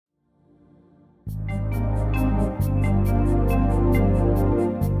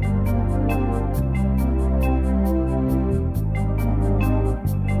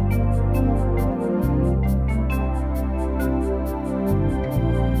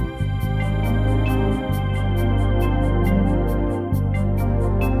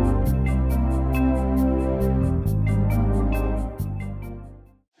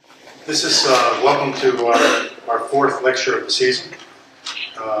This is welcome to our fourth lecture of the season.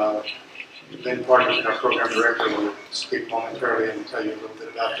 Lynn Parker, our program director, will speak momentarily and tell you a little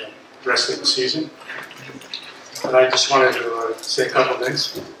bit about the rest of the season. But I just wanted to say a couple of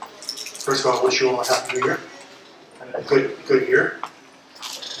things. First of all, I wish you all a happy New Year and a good year.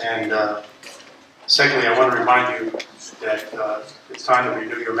 And secondly, I want to remind you that it's time to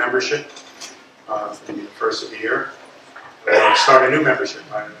renew your membership in the first of the year. Or start a new membership.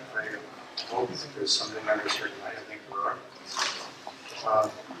 I hope there's some new members here tonight. I think there are.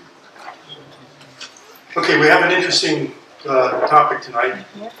 Okay, we have an interesting topic tonight.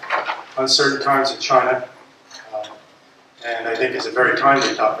 Uncertain times in China. And I think it's a very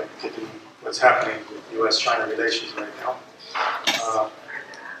timely topic given what's happening with U.S.-China relations right now.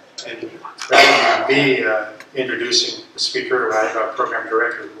 And rather than me introducing the speaker, I have our program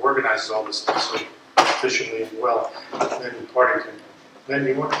director who organizes all this stuff so efficiently and well, Lynn Partington. Lynn,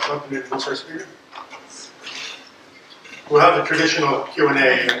 do you want to come up and introduce our speaker? We'll have the traditional Q&A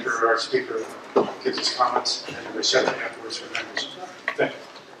after our speaker gives his comments and a reception afterwards for members. Thank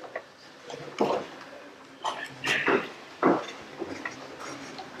you.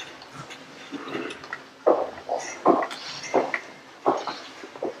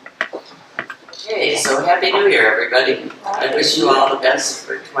 Okay, so Happy New Year, everybody. I wish you all the best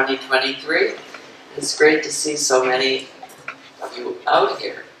for 2023. It's great to see so many of you out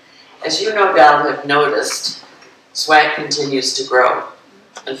here. As you no doubt have noticed, SWAC continues to grow.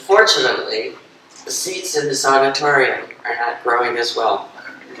 Unfortunately, the seats in this auditorium are not growing as well.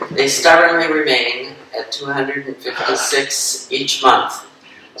 They stubbornly remain at 256 each month.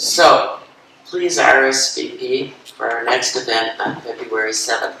 So, please RSVP for our next event on February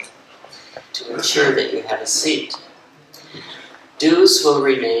 7th to ensure that you have a seat. Dues will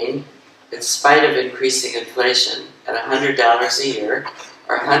remain in spite of increasing inflation at $100 a year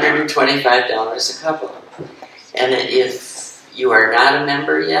or $125 a couple. And if you are not a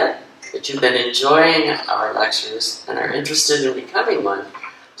member yet, but you've been enjoying our lectures and are interested in becoming one,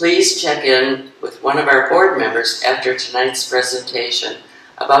 please check in with one of our board members after tonight's presentation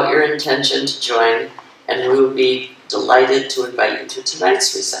about your intention to join, and we will be delighted to invite you to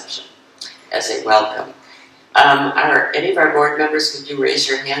tonight's reception as a welcome. Are any of our board members, could you raise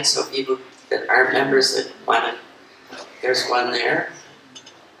your hand so people that aren't members that want to, there's one there.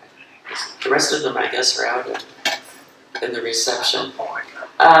 The rest of them, I guess, are out in the reception.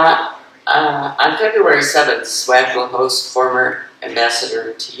 On February 7th, SWAC will host former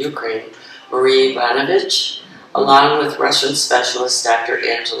ambassador to Ukraine, Marie Ivanovich, along with Russian specialist Dr.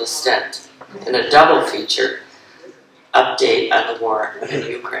 Angela Stent, in a double feature update on the war in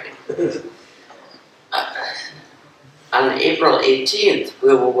Ukraine. On April 18th,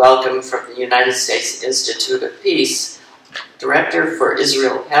 we will welcome from the United States Institute of Peace, Director for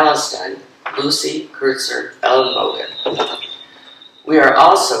Israel-Palestine, Lucy Kurtzer-Ellenbogen. We are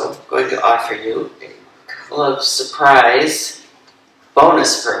also going to offer you a couple of surprise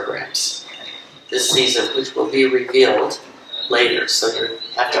bonus programs this season, which will be revealed later, so you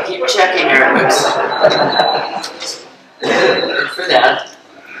have to keep checking our website. Look for that.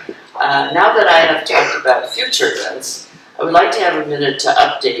 Now that I have talked about future events, I would like to have a minute to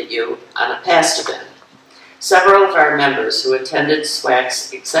update you on a past event. Several of our members who attended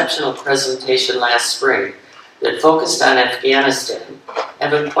SWAC's exceptional presentation last spring that focused on Afghanistan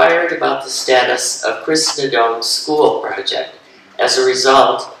have inquired about the status of Chris Nadone's school project as a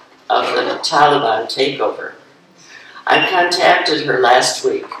result of the Taliban takeover. I contacted her last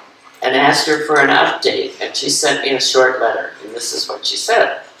week and asked her for an update, and she sent me a short letter, and this is what she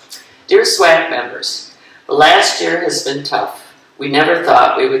said. Dear SWAC members, the last year has been tough. We never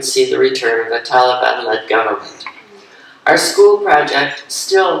thought we would see the return of a Taliban-led government. Our school project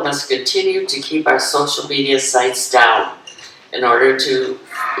still must continue to keep our social media sites down in order to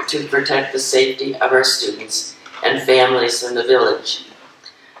protect the safety of our students and families in the village.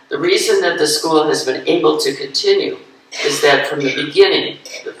 The reason that the school has been able to continue is that from the beginning,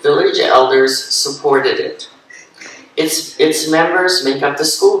 the village elders supported it. Its members make up the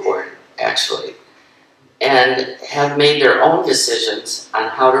school board, actually, and have made their own decisions on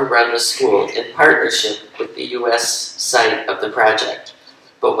how to run the school in partnership with the U.S. side of the project,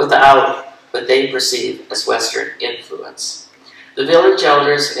 but without what they perceive as Western influence. The village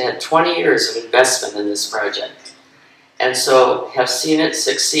elders had 20 years of investment in this project, and so have seen it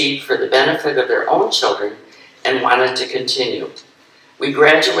succeed for the benefit of their own children and wanted to continue. We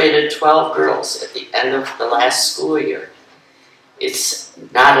graduated 12 girls at the end of the last school year. It's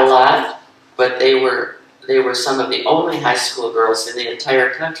not a lot, but they were some of the only high school girls in the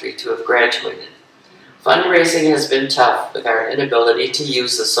entire country to have graduated. Fundraising has been tough with our inability to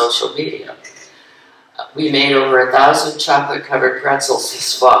use the social media. We made over 1,000 chocolate-covered pretzels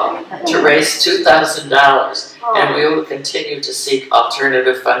this fall to raise $2,000, and we will continue to seek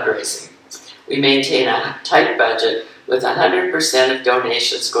alternative fundraising. We maintain a tight budget with 100% of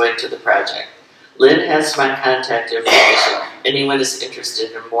donations going to the project. Lynn has my contact information. Anyone is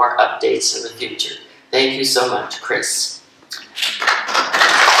interested in more updates in the future. Thank you so much, Chris.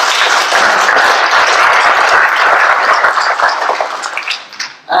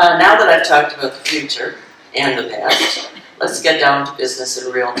 Now that I've talked about the future and the past, let's get down to business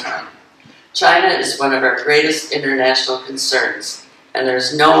in real time. China is one of our greatest international concerns, and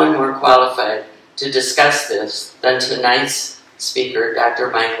there's no one more qualified to discuss this than tonight's speaker, Dr.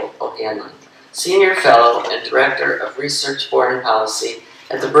 Michael O'Hanlon, Senior Fellow and Director of Research Foreign Policy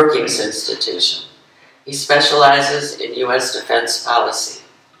at the Brookings Institution. He specializes in U.S. defense policy.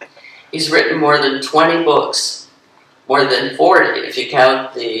 He's written more than 20 books, more than 40 if you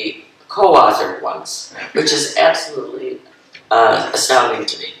count the co-authored ones, which is absolutely astounding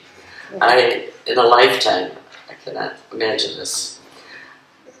to me. In a lifetime, I cannot imagine this.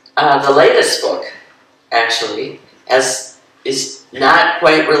 The latest book, actually, is not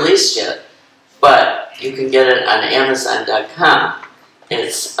quite released yet, but you can get it on Amazon.com.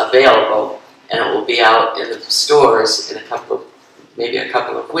 It's available, and it will be out in the stores in maybe a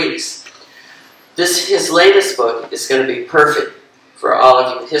couple of weeks. His latest book is going to be perfect for all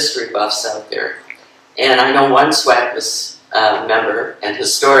of you history buffs out there. And I know one SWACMUS member and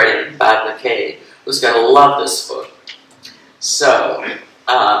historian, Bob McKay, who's going to love this book. So,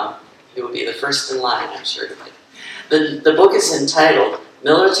 he will be the first in line, I'm sure, to it. The book is entitled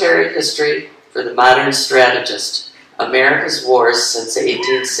Military History for the Modern Strategist, America's Wars Since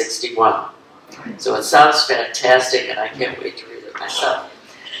 1861. So it sounds fantastic, and I can't wait to read it myself.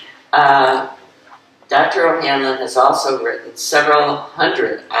 Dr. O'Hanlon has also written several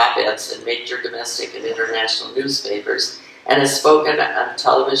hundred op-eds in major domestic and international newspapers and has spoken on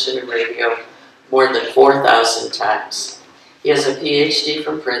television and radio more than 4,000 times. He has a PhD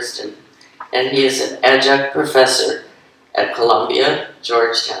from Princeton, and he is an adjunct professor at Columbia,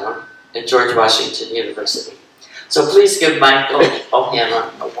 Georgetown, and George Washington University. So please give Michael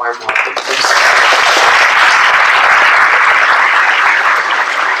O'Hanlon a warm welcome.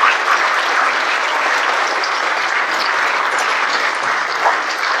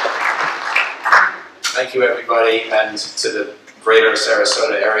 Thank you, everybody, and to the greater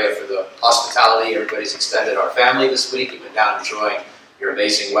Sarasota area for the hospitality. Everybody's extended our family this week. We've been down enjoying your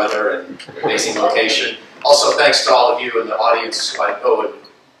amazing weather and your amazing location. Also, thanks to all of you in the audience who I know in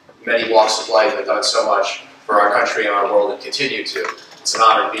many walks of life have done so much for our country and our world and continue to. It's an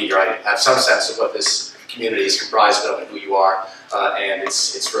honor to be here. I have some sense of what this community is comprised of and who you are, and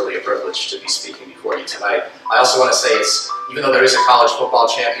it's really a privilege to be speaking before you tonight. I also want to say even though there is a college football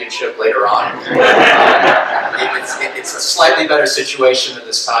championship later on, it's a slightly better situation than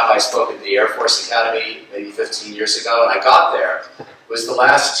this time I spoke at the Air Force Academy maybe 15 years ago, and I got there. It was the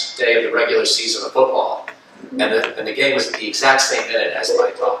last day of the regular season of football, and the game was at the exact same minute as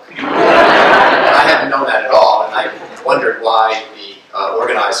my talk. And I hadn't known that at all, and I wondered why the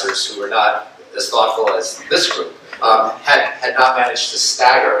organizers, who were not as thoughtful as this group, had not managed to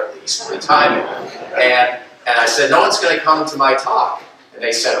stagger at least the timing. And I said, no one's going to come to my talk. And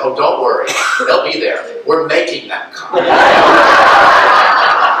they said, oh, don't worry, they'll be there. We're making them come.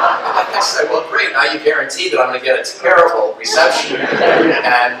 I said, well, great, now you guarantee that I'm going to get a terrible reception.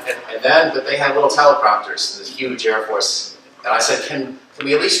 But they had little teleprompters in this huge Air Force. And I said, can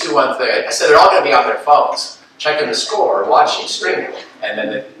we at least do one thing? I said, they're all going to be on their phones, checking the score, watching, streaming. And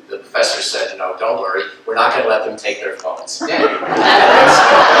then the professor said, no, don't worry, we're not going to let them take their phones. Yeah.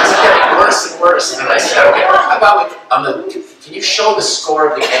 It's getting worse and worse. And I said, okay, how about can you show the score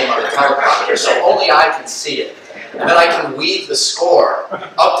of the game on the teleprompter so only I can see it? And then I can weave the score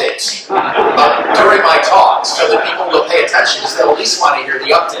updates during my talk so that people will pay attention because they'll at least want to hear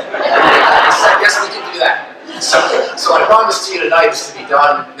the update. And I said, yes, we can do that. So I promise to you tonight is to be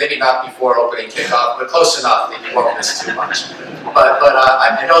done, maybe not before opening kickoff, but close enough that you won't miss too much. But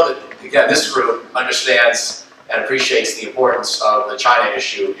I know that, again, this group understands and appreciates the importance of the China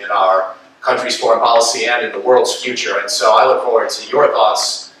issue in our country's foreign policy and in the world's future. And so I look forward to your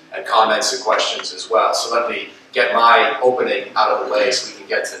thoughts and comments and questions as well. So let me get my opening out of the way so we can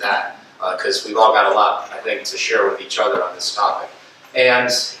get to that, because we've all got a lot, I think, to share with each other on this topic. And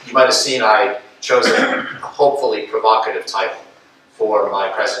you might have seen I chose a hopefully provocative title for my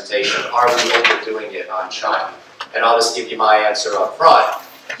presentation, Are We Overdoing It on China? And I'll just give you my answer up front.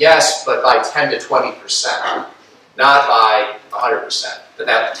 Yes, but by 10 to 20%, not by 100%.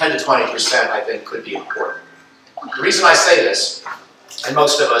 that 10 to 20% I think could be important. The reason I say this, and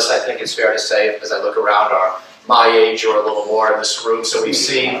most of us I think it's fair to say, as I look around, are my age or a little more in this room, so we've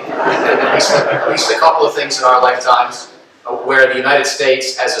seen at least a couple of things in our lifetimes where the United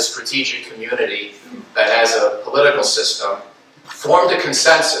States as a strategic community that has a political system formed a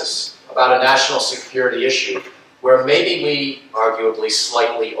consensus about a national security issue where maybe we arguably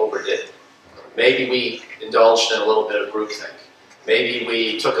slightly overdid it. Maybe we indulged in a little bit of groupthink. Maybe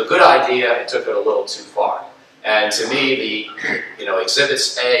we took a good idea and took it a little too far. And to me, the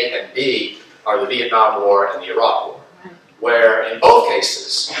exhibits A and B are the Vietnam War and the Iraq War, where in both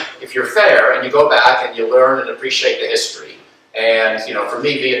cases, if you're fair and you go back and you learn and appreciate the history, and for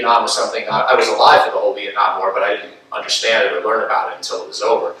me, Vietnam was something, I was alive for the whole Vietnam War, but I didn't understand it or learn about it until it was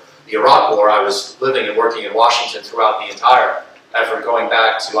over. The Iraq War, I was living and working in Washington throughout the entire effort, going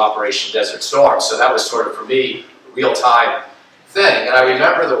back to Operation Desert Storm, so that was sort of, for me, a real-time thing. And I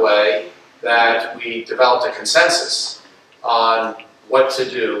remember the way that we developed a consensus on what to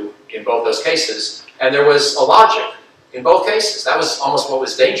do in both those cases, and there was a logic in both cases. That was almost what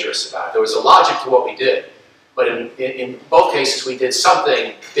was dangerous about it. There was a logic to what we did, but in both cases we did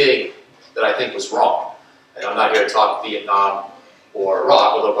something big that I think was wrong. And I'm not here to talk Vietnam or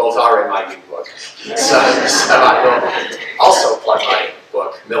Iraq, although both are in my new book. So I will also plug my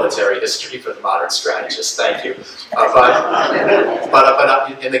book, Military History for the Modern Strategist. Thank you.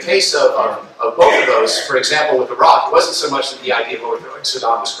 But in the case of both of those, for example, with Iraq, it wasn't so much that the idea of overthrowing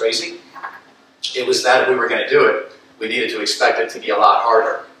Saddam was crazy. It was that if we were going to do it, we needed to expect it to be a lot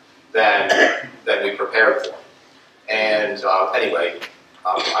harder than we prepared for. And anyway,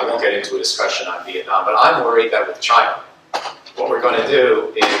 I won't get into a discussion on Vietnam, but I'm worried that with China, what we're going to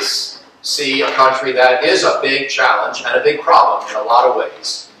do is see a country that is a big challenge and a big problem in a lot of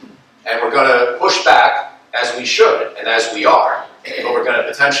ways. And we're going to push back, as we should, and as we are, but we're going to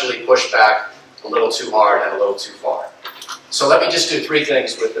potentially push back a little too hard and a little too far. So let me just do three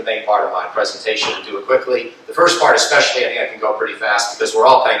things with the main part of my presentation and do it quickly. The first part especially, I think I can go pretty fast because we're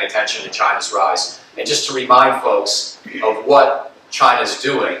all paying attention to China's rise. And just to remind folks of what China's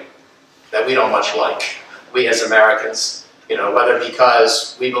doing that we don't much like, we as Americans, whether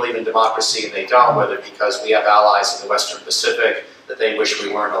because we believe in democracy and they don't, whether because we have allies in the Western Pacific that they wish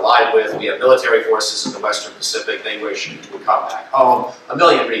we weren't allied with, we have military forces in the Western Pacific they wish would come back home, a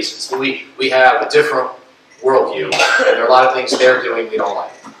million reasons. But we have a different worldview, and there are a lot of things they're doing we don't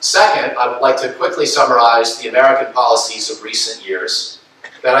like. Second, I would like to quickly summarize the American policies of recent years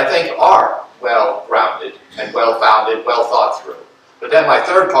that I think are well-grounded and well-founded, well-thought through. But then my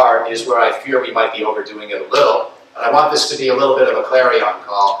third part is where I fear we might be overdoing it a little, and I want this to be a little bit of a clarion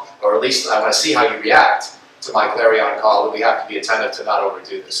call, or at least I want to see how you react to my clarion call, that we have to be attentive to not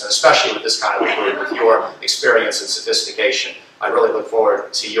overdo this, and especially with this kind of group, with your experience and sophistication. I really look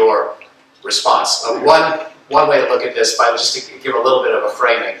forward to your response. One way to look at this, just to give a little bit of a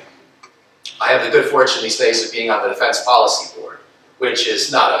framing, I have the good fortune these days of being on the Defense Policy Board, which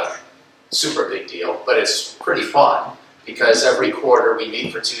is not a super big deal, but it's pretty fun because every quarter we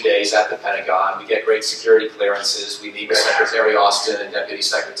meet for 2 days at the Pentagon. We get great security clearances. We meet with Secretary Austin and Deputy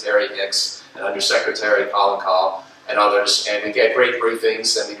Secretary Hicks and Undersecretary Call and others, and we get great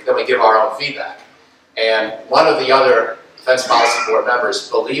briefings, and then we give our own feedback. And one of the other Defense Policy Board members,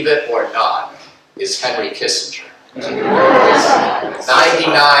 believe it or not, is Henry Kissinger.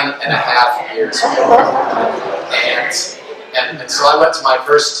 99 and a half years old. And so I went to my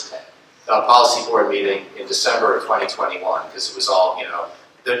first policy board meeting in December of 2021, because it was all,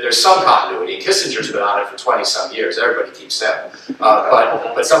 there's some continuity. Kissinger's been on it for 20-some years. Everybody keeps saying.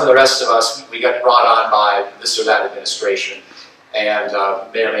 But some of the rest of us, we got brought on by this or that administration, and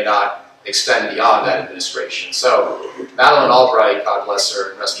may or may not extend beyond that administration. So Madeleine Albright, God bless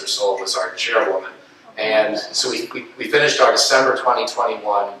her and rest her soul, was our chairwoman. And so we finished our December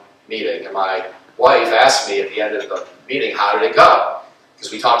 2021 meeting, and my wife asked me at the end of the meeting, how did it go?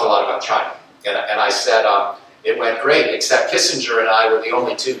 Because we talked a lot about China. And I said, it went great, except Kissinger and I were the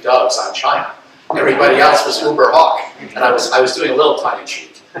only two doves on China. Everybody else was uber hawk. And I was doing a little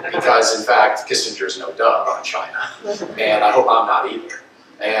tongue-in-cheek, because in fact, Kissinger's no dove on China. And I hope I'm not either.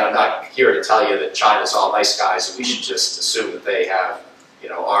 And I'm not here to tell you that China's all nice guys and we should just assume that they have,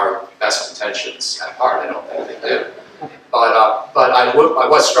 our best intentions at heart. I don't think they do. But I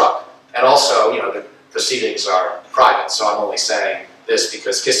was struck. And also, the proceedings are private, so I'm only saying this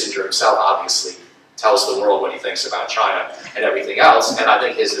because Kissinger himself obviously tells the world what he thinks about China and everything else, and I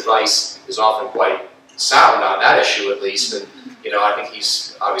think his advice is often quite sound on that issue at least, and I think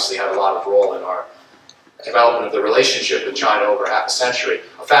he's obviously had a lot of role in our development of the relationship with China over half a century.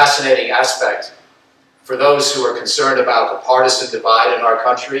 A fascinating aspect for those who are concerned about the partisan divide in our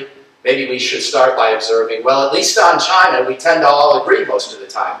country, maybe we should start by observing, well, at least on China, we tend to all agree most of the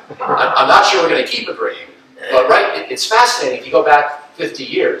time. I'm not sure we're going to keep agreeing, but it's fascinating if you go back 50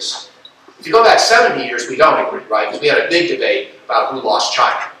 years. If you go back 70 years, we don't agree, right? Because we had a big debate about who lost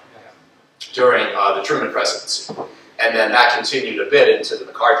China during the Truman presidency. And then that continued a bit into the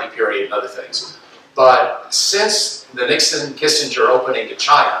McCarthy period and other things. But since the Nixon-Kissinger opening to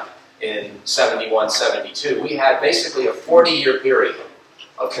China in 71, 72, we had basically a 40-year period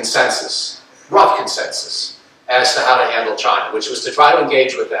of consensus, rough consensus, as to how to handle China, which was to try to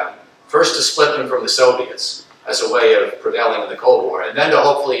engage with them, first to split them from the Soviets as a way of prevailing in the Cold War, and then to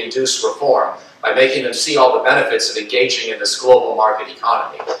hopefully induce reform by making them see all the benefits of engaging in this global market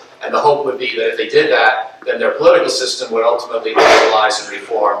economy. And the hope would be that if they did that, then their political system would ultimately liberalize and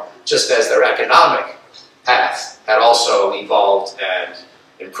reform, just as their economic path had also evolved and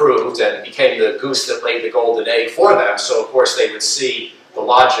improved and became the goose that laid the golden egg for them. So, of course, they would see the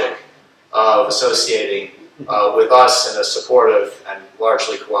logic of associating with us in a supportive and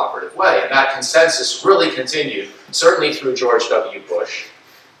largely cooperative way. And that consensus really continued, certainly through George W. Bush.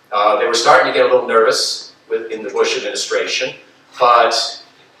 They were starting to get a little nervous in the Bush administration, but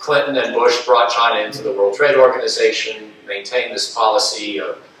Clinton and Bush brought China into the World Trade Organization, maintained this policy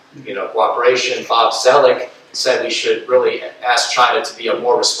of cooperation. Bob Zoellick said we should really ask China to be a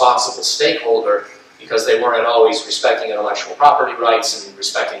more responsible stakeholder because they weren't always respecting intellectual property rights and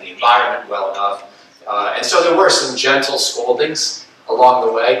respecting the environment well enough. And so there were some gentle scoldings along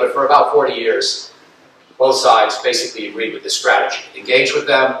the way, but for about 40 years, both sides basically agreed with this strategy. Engage with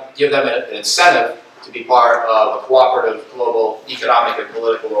them, give them an incentive to be part of a cooperative global economic and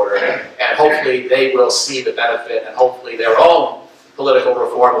political order, and hopefully they will see the benefit, and hopefully their own political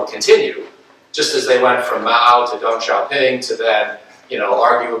reform will continue, just as they went from Mao to Deng Xiaoping to then,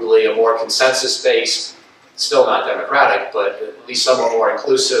 arguably a more consensus-based, still not democratic, but at least somewhat more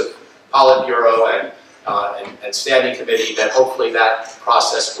inclusive Politburo and standing committee, that hopefully that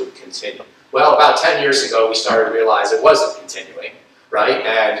process would continue. Well, about 10 years ago, we started to realize it wasn't continuing, right?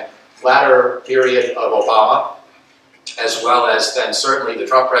 And latter period of Obama, as well as then certainly the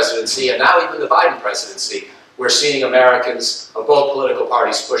Trump presidency, and now even the Biden presidency, we're seeing Americans of both political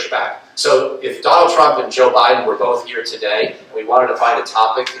parties push back. So if Donald Trump and Joe Biden were both here today, and we wanted to find a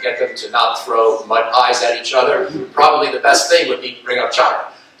topic to get them to not throw mud pies at each other, probably the best thing would be to bring up China,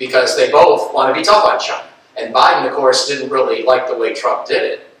 because they both want to be tough on China. And Biden, of course, didn't really like the way Trump did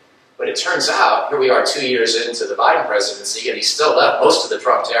it. But it turns out, here we are 2 years into the Biden presidency, and he still left most of the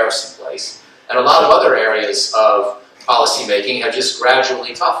Trump tariffs in place. And a lot of other areas of policymaking have just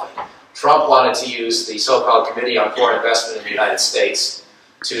gradually toughened. Trump wanted to use the so-called Committee on Foreign Investment in the United States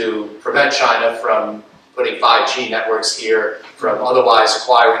to prevent China from putting 5G networks here, from otherwise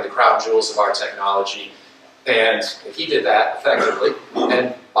acquiring the crown jewels of our technology. And he did that effectively,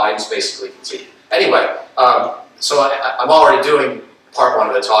 and Biden's basically continued. Anyway, so I'm already doing part one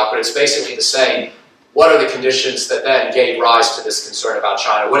of the talk, but it's basically the same. What are the conditions that then gave rise to this concern about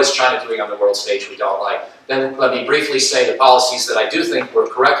China? What is China doing on the world stage we don't like? Then let me briefly say the policies that I do think we're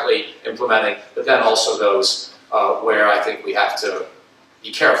correctly implementing, but then also those where I think we have to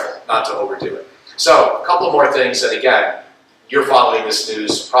be careful not to overdo it. So a couple more things, and again, you're following this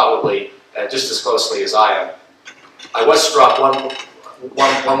news probably just as closely as I am. I was struck,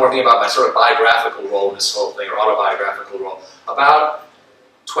 one more thing about my sort of biographical role in this whole thing, or autobiographical role. About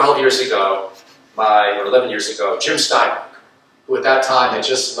 12 years ago, or 11 years ago, Jim Steinbrück, who at that time had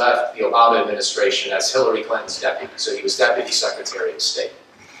just left the Obama administration as Hillary Clinton's deputy, so he was Deputy Secretary of State.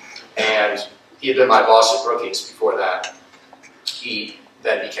 And he had been my boss at Brookings before that. He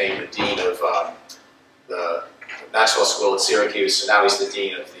then became the dean of the Maxwell School at Syracuse, and now he's the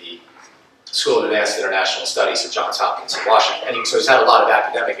dean of the School of Advanced International Studies at Johns Hopkins in Washington. And so he's had a lot of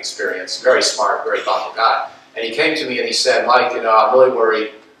academic experience, very smart, very thoughtful guy. And he came to me and he said, Mike, I'm really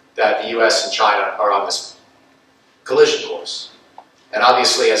worried that the US and China are on this collision course. And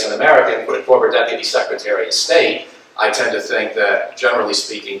obviously, as an American, but a former Deputy Secretary of State, I tend to think that, generally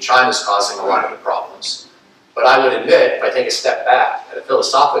speaking, China's causing a lot of the problems. But I would admit, if I take a step back at a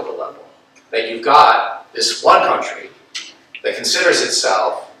philosophical level, that you've got this one country that considers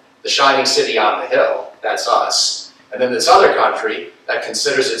itself the shining city on the hill, that's us, and then this other country that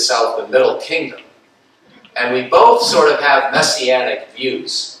considers itself the Middle Kingdom. And we both sort of have messianic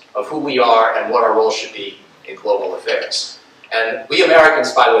views of who we are and what our role should be in global affairs. And we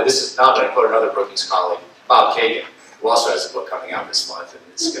Americans, by the way, this is now going to quote another Brookings colleague, Bob Kagan, who also has a book coming out this month, and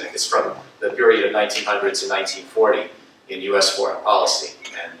it's from the period of 1900 to 1940 in US foreign policy,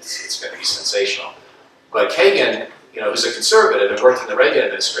 and it's going to be sensational. But Kagan, who's a conservative and worked in the Reagan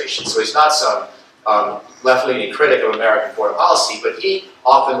administration, so he's not some left-leaning critic of American foreign policy, but he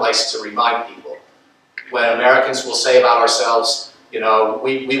often likes to remind people when Americans will say about ourselves, you know,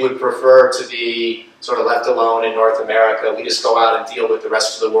 we would prefer to be sort of left alone in North America. We just go out and deal with the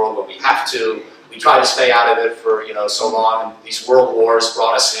rest of the world when we have to. We try to stay out of it for, you know, so long. These world wars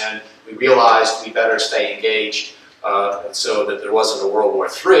brought us in. We realized we better stay engaged so that there wasn't a World War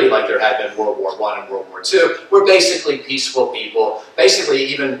III like there had been World War I and World War II. We're basically peaceful people, basically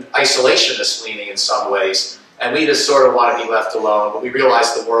even isolationist leaning in some ways. And we just sort of want to be left alone, but we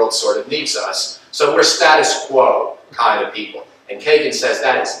realize the world sort of needs us. So we're status quo kind of people. And Kagan says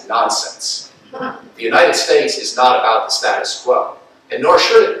that is nonsense. The United States is not about the status quo, and nor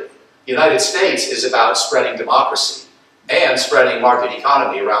should it be. The United States is about spreading democracy and spreading market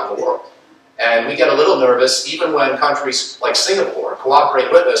economy around the world. And we get a little nervous even when countries like Singapore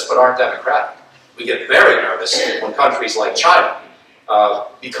cooperate with us but aren't democratic. We get very nervous when countries like China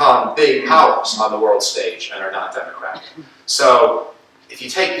become big powers on the world stage and are not democratic. So if you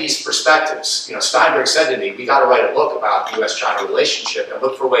take these perspectives, you know, Steinberg said to me, we got to write a book about the U.S.-China relationship and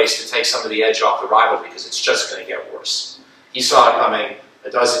look for ways to take some of the edge off the rivalry because it's just going to get worse. He saw it coming a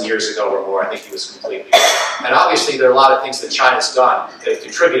dozen years ago or more. I think he was completely right. And obviously there are a lot of things that China's done that have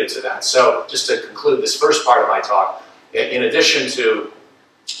contributed to that. So just to conclude this first part of my talk, in addition to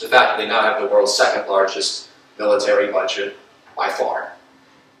the fact that they now have the world's second largest military budget by far,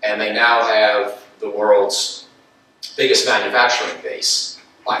 and they now have the world's biggest manufacturing base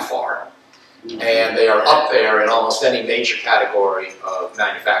by far, and they are up there in almost any major category of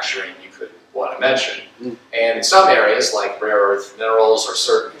manufacturing you could want to mention. And in some areas, like rare earth minerals or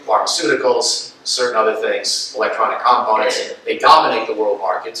certain pharmaceuticals, certain other things, electronic components, they dominate the world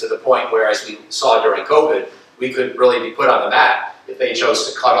market to the point where, as we saw during COVID, we could really be put on the map if they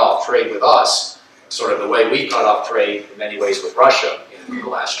chose to cut off trade with us, sort of the way we cut off trade in many ways with Russia in the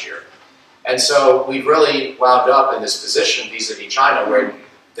last year. And so we've really wound up in this position vis-a-vis China where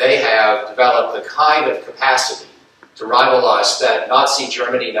they have developed the kind of capacity to rival us that Nazi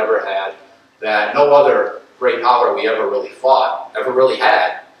Germany never had, that no other great power we ever really fought, ever really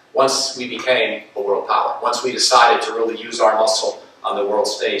had, once we became a world power, once we decided to really use our muscle on the world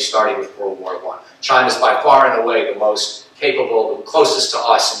stage, starting with World War I. China's by far and away the most capable, the closest to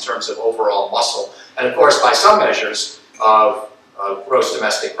us in terms of overall muscle, and of course by some measures of gross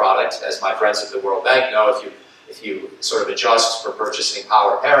domestic product, as my friends at the World Bank know, if you sort of adjust for purchasing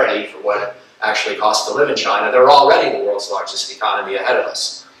power parity for what it actually costs to live in China, they're already the world's largest economy ahead of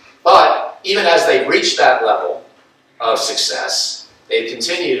us. But even as they've reached that level of success, they've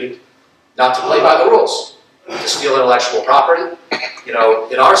continued not to play by the rules, to steal intellectual property. You know,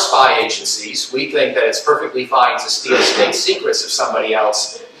 in our spy agencies, we think that it's perfectly fine to steal state secrets of somebody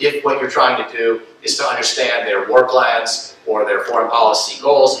else if what you're trying to do is to understand their war plans or their foreign policy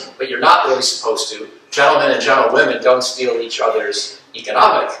goals, but you're not really supposed to. Gentlemen and gentlewomen don't steal each other's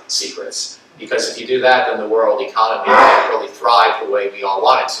economic secrets, because if you do that, then the world economy can't really thrive the way we all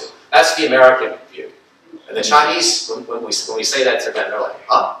want it to. That's the American view. And the Chinese, when we say that to them, they're like,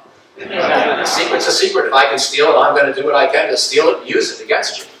 huh? A secret's a secret. If I can steal it, I'm going to do what I can to steal it and use it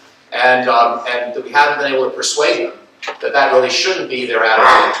against you. And we haven't been able to persuade them that that really shouldn't be their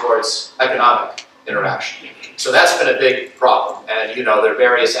attitude towards economic interaction. So that's been a big problem. And you know, there are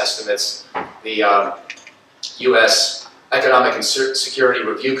various estimates. The U.S. Economic and Security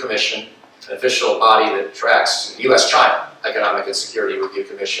Review Commission, an official body that tracks U.S.-China Economic and Security Review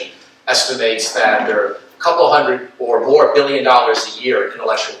Commission, estimates that there are a couple hundred or more $1 billion a year in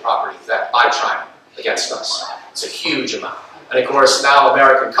intellectual property theft by China against us. It's a huge amount. And of course, now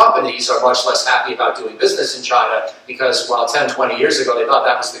American companies are much less happy about doing business in China because while 10, 20 years ago they thought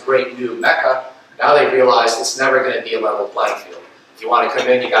that was the great new Mecca, now they realize it's never going to be a level playing field. If you want to come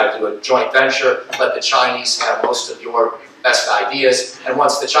in, you got to do a joint venture, let the Chinese have most of your best ideas, and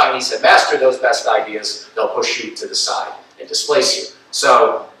once the Chinese have mastered those best ideas, they'll push you to the side and displace you.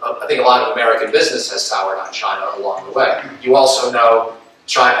 So I think a lot of American business has soured on China along the way. You also know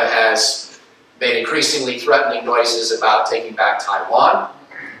China has made increasingly threatening noises about taking back Taiwan,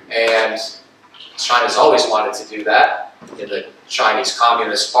 and China's always wanted to do that. In the Chinese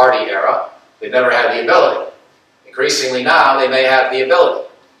Communist Party era, they never had the ability. Increasingly now, they may have the ability.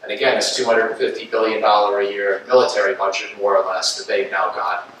 And again, it's $250 billion a year military budget, more or less, that they've now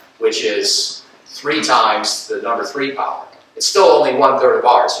got, which is 3 times the number 3 power. It's still only 1/3 of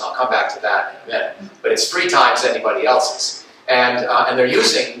ours, and I'll come back to that in a minute. But it's 3 times anybody else's. And they're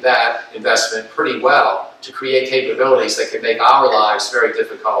using that investment pretty well to create capabilities that can make our lives very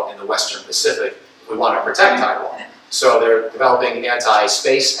difficult in the Western Pacific if we want to protect Taiwan. So they're developing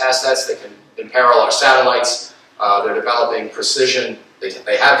anti-space assets that can imperil our satellites. They're developing precision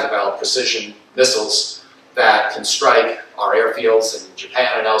They have developed precision missiles that can strike our airfields in Japan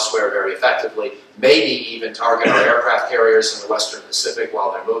and elsewhere very effectively, maybe even target our aircraft carriers in the Western Pacific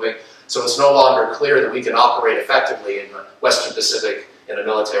while they're moving. So it's no longer clear that we can operate effectively in the Western Pacific in a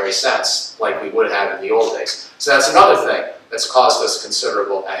military sense like we would have in the old days. So that's another thing that's caused us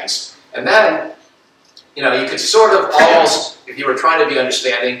considerable angst. And then, you know, you could sort of almost, if you were trying to be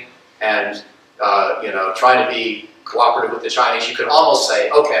understanding and, you know, trying to be cooperative with the Chinese, you could almost say,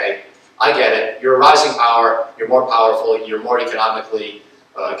 okay, I get it, you're a rising power, you're more powerful, you're more economically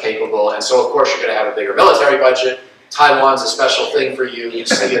capable, and so of course you're going to have a bigger military budget. Taiwan's a special thing for you. You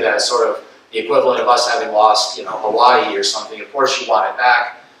see it as sort of the equivalent of us having lost, you know, Hawaii or something. Of course you want it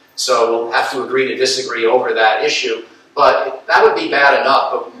back. So we'll have to agree to disagree over that issue. But that would be bad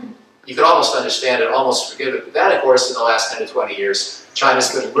enough. But you could almost understand it, almost forgive it. But then, of course, in the last 10 to 20 years,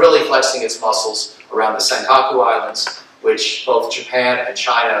 China's been really flexing its muscles around the Senkaku Islands, which both Japan and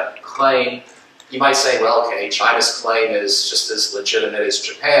China claim. You might say, well, okay, China's claim is just as legitimate as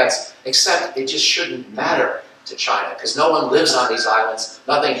Japan's, except it just shouldn't matter to China, because no one lives on these islands,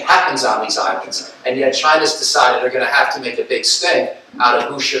 nothing happens on these islands, and yet China's decided they're going to have to make a big stink out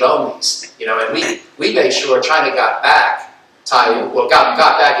of who should own these. You know, and we made sure China got back got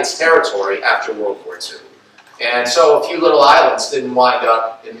back its territory after World War II. And so a few little islands didn't wind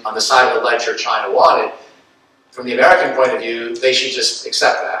up on the side of the ledger China wanted. From the American point of view, they should just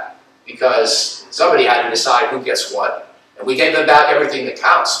accept that, because somebody had to decide who gets what, and we gave them back everything that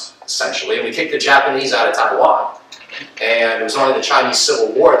counts, essentially, and we kicked the Japanese out of Taiwan, and it was only the Chinese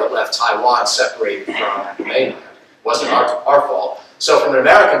Civil War that left Taiwan separated from the mainland. It wasn't our fault. So from an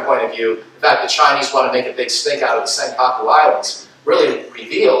American point of view, the fact that Chinese want to make a big stink out of the Senkaku Islands really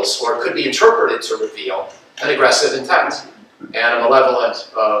reveals, or could be interpreted to reveal, an aggressive intent and a malevolent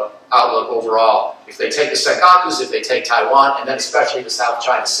outlook overall. If they take the Senkakus, if they take Taiwan, and then especially the South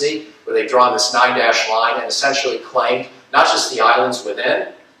China Sea, where they've drawn this 9-dash line and essentially claimed not just the islands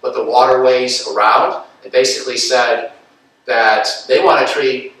within, but the waterways around, and basically said that they want to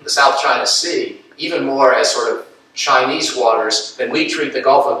treat the South China Sea even more as sort of Chinese waters than we treat the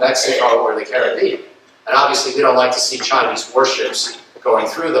Gulf of Mexico or the Caribbean. And obviously we don't like to see Chinese warships going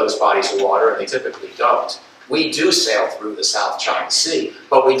through those bodies of water, and they typically don't. We do sail through the South China Sea,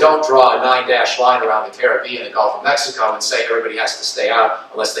 but we don't draw a 9-dash line around the Caribbean and Gulf of Mexico and say everybody has to stay out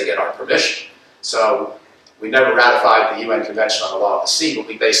unless they get our permission. So we never ratified the UN Convention on the Law of the Sea, but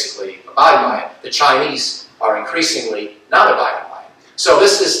we basically abide by it. The Chinese are increasingly not abiding by it. So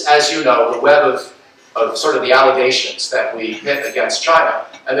this is, as you know, the web of sort of the allegations that we hit against China,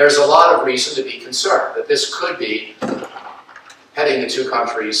 and there's a lot of reason to be concerned that this could be heading the two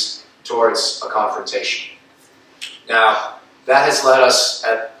countries towards a confrontation. Now, that has led us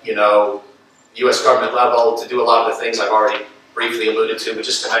at, you know, U.S. government level to do a lot of the things I've already briefly alluded to, but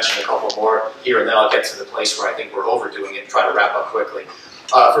just to mention a couple more here, and then I'll get to the place where I think we're overdoing it and try to wrap up quickly.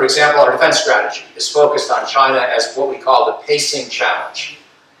 For example, our defense strategy is focused on China as what we call the pacing challenge.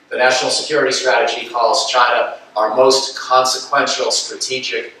 The national security strategy calls China our most consequential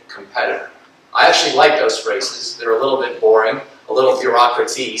strategic competitor. I actually like those phrases. They're a little bit boring, a little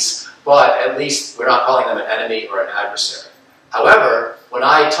bureaucratese, but at least we're not calling them an enemy or an adversary. However, when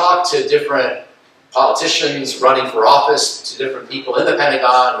I talk to different politicians running for office, to different people in the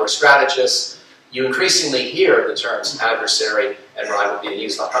Pentagon or strategists, you increasingly hear the terms adversary and rival being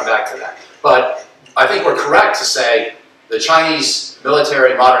used. I'll come back to that. But I think we're correct to say the Chinese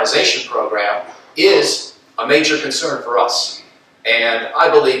military modernization program is a major concern for us. And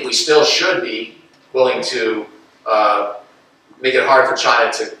I believe we still should be willing to make it hard for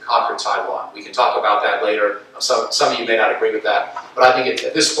China to conquer Taiwan. We can talk about that later. Some of you may not agree with that. But I think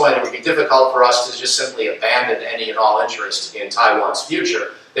at this point it would be difficult for us to just simply abandon any and all interest in Taiwan's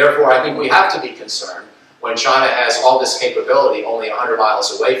future. Therefore, I think we have to be concerned when China has all this capability only 100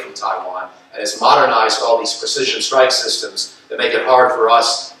 miles away from Taiwan and has modernized all these precision strike systems that make it hard for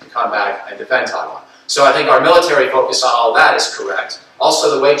us to come back and defend Taiwan. So I think our military focus on all that is correct.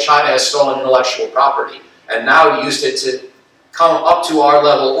 Also, the way China has stolen intellectual property and now used it to come up to our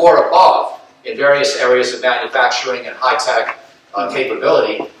level or above in various areas of manufacturing and high-tech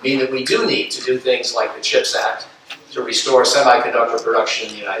capability mean that we do need to do things like the CHIPS Act to restore semiconductor production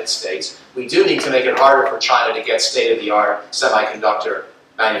in the United States. We do need to make it harder for China to get state-of-the-art semiconductor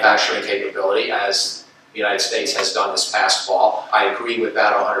manufacturing capability, as the United States has done this past fall. I agree with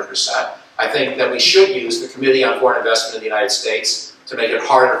that 100%. I think that we should use the Committee on Foreign Investment in the United States to make it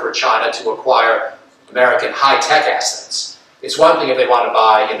harder for China to acquire American high-tech assets. It's one thing if they want to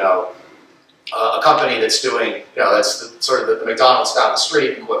buy, you know, a company that's doing, you know, that's sort of the McDonald's down the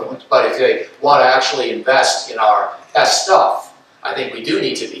street equivalent. But if they want to actually invest in our best stuff, I think we do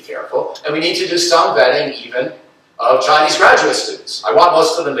need to be careful, and we need to do some vetting even of Chinese graduate students. I want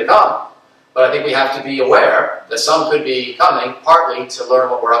most of them to come, but I think we have to be aware that some could be coming partly to learn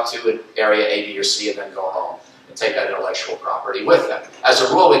what we're up to in area A, B, or C, and then go home and take that intellectual property with them. As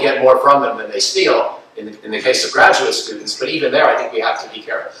a rule, we get more from them than they steal in the case of graduate students, but even there, I think we have to be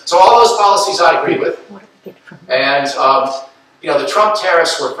careful. So all those policies I agree with, and you know, the Trump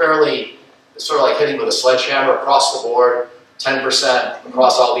tariffs were fairly sort of like hitting with a sledgehammer across the board, 10%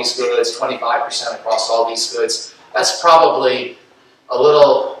 across all these goods, 25% across all these goods. That's probably a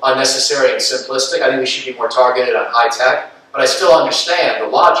little unnecessary and simplistic. I think we should be more targeted on high tech, but I still understand the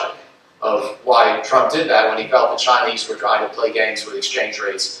logic of why Trump did that when he felt the Chinese were trying to play games with exchange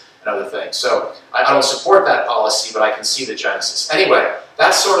rates and other things. So I don't support that policy, but I can see the genesis. Anyway,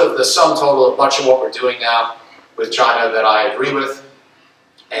 that's sort of the sum total of much of what we're doing now with China that I agree with.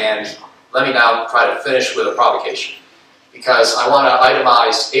 And let me now try to finish with a provocation, because I want to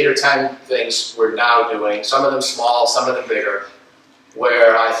itemize 8 or 10 things we're now doing, some of them small, some of them bigger,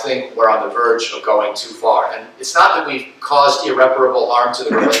 where I think we're on the verge of going too far. And it's not that we've caused irreparable harm to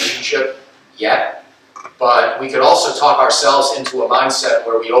the relationship yet, but we could also talk ourselves into a mindset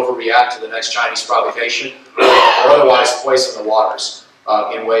where we overreact to the next Chinese provocation or otherwise poison the waters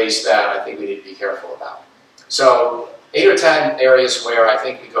in ways that I think we need to be careful about. So 8 or 10 areas where I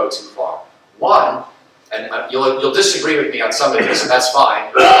think we go too far. One, and you'll disagree with me on some of this, and that's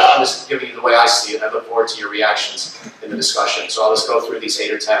fine. I'm just giving you the way I see it. I look forward to your reactions in the discussion. So I'll just go through these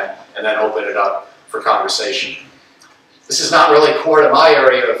 8 or 10 and then open it up for conversation. This is not really core to my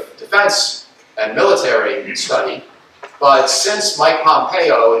area of defense and military study, but since Mike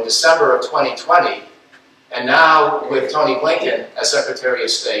Pompeo in December of 2020, and now with Tony Blinken as Secretary of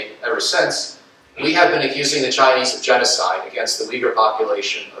State ever since, we have been accusing the Chinese of genocide against the Uyghur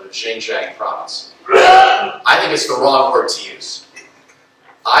population of the Xinjiang province. I think it's the wrong word to use.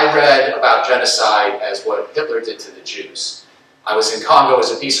 I read about genocide as what Hitler did to the Jews. I was in Congo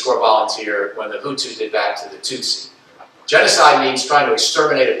as a Peace Corps volunteer when the Hutu did that to the Tutsi. Genocide means trying to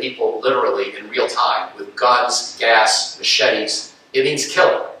exterminate a people literally in real time with guns, gas, machetes. It means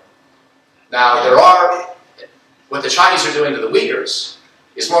killing. Now, what the Chinese are doing to the Uyghurs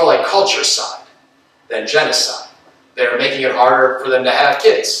is more like culture-cide than genocide. They're making it harder for them to have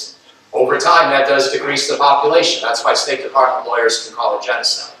kids. Over time, that does decrease the population. That's why State Department lawyers can call it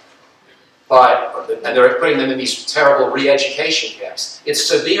genocide. And they're putting them in these terrible re-education camps. It's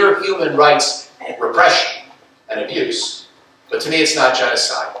severe human rights repression and abuse. But to me, it's not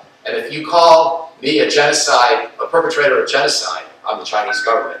genocide. And if you call me a perpetrator of genocide, I'm the Chinese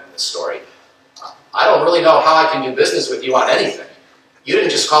government in this story, I don't really know how I can do business with you on anything. You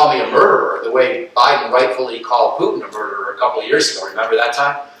didn't just call me a murderer the way Biden rightfully called Putin a murderer a couple of years ago. Remember that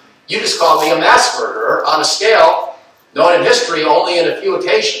time? You just called me a mass murderer on a scale known in history only in a few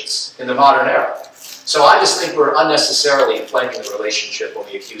occasions in the modern era. So I just think we're unnecessarily inflaming the relationship when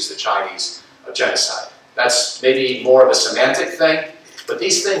we accuse the Chinese of genocide. That's maybe more of a semantic thing, but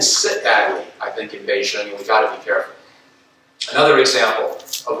these things sit badly, I think, in Beijing, and we've got to be careful. Another example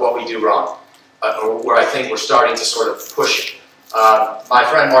of what we do wrong, where I think we're starting to sort of push it. My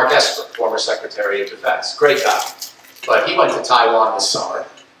friend Mark Esper, former Secretary of Defense, great guy, but he went to Taiwan this summer,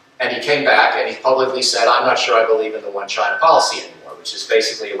 and he came back and he publicly said, I'm not sure I believe in the one China policy anymore, which is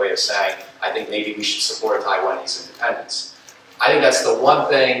basically a way of saying, I think maybe we should support Taiwanese independence. I think that's the one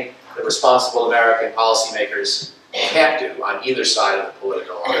thing that responsible American policymakers can't do on either side of the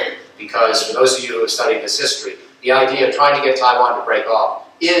political line. Because for those of you who have studied this history, the idea of trying to get Taiwan to break off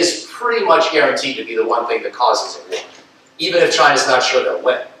is pretty much guaranteed to be the one thing that causes a war, even if China's not sure they'll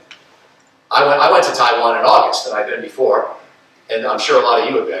win. I went to Taiwan in August, and I've been before, and I'm sure a lot of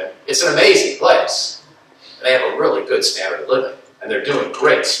you have been. It's an amazing place. And they have a really good standard of living, and they're doing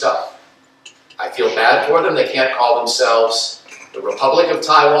great stuff. I feel bad for them. They can't call themselves the Republic of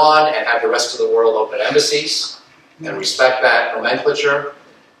Taiwan and have the rest of the world open embassies and respect that nomenclature.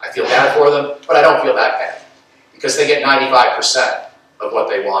 I feel bad for them, but I don't feel that bad because they get 95% of what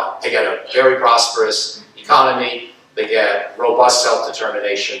they want. They get a very prosperous economy. They get robust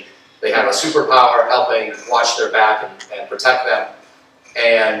self-determination. They have a superpower helping watch their back and protect them.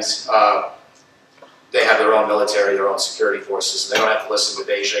 And they have their own military, their own security forces, and they don't have to listen to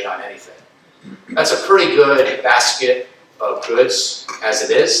Beijing on anything. That's a pretty good basket of goods as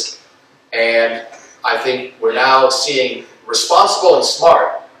it is. And I think we're now seeing responsible and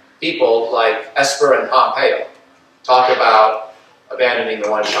smart people like Esper and Pompeo talk about abandoning the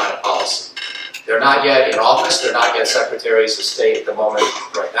one China policy. They're not yet in office, they're not yet secretaries of state at the moment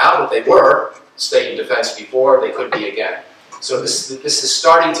right now, but they were state and defense before, they could be again. So this is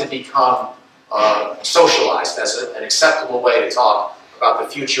starting to become socialized as an acceptable way to talk about the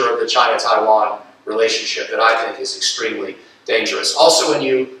future of the China-Taiwan relationship that I think is extremely dangerous. Also, when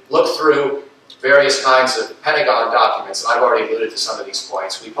you look through various kinds of Pentagon documents, and I've already alluded to some of these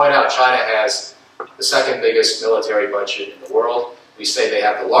points, we point out China has the second biggest military budget in the world. We say they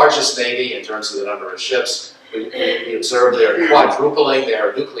have the largest navy in terms of the number of ships. We observe they're quadrupling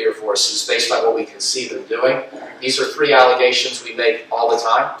their nuclear forces based on what we can see them doing. These are three allegations we make all the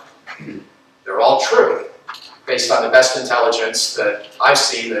time. They're all true, based on the best intelligence that I've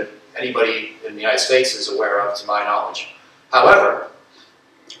seen that anybody in the United States is aware of, to my knowledge. However,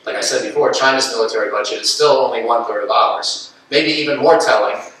 like I said before, China's military budget is still only 1/3 of ours. Maybe even more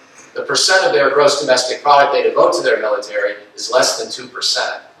telling, the percent of their gross domestic product they devote to their military is less than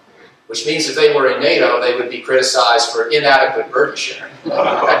 2%, which means if they were in NATO, they would be criticized for inadequate burden sharing. And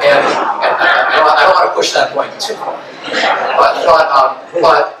I don't want to push that point too far.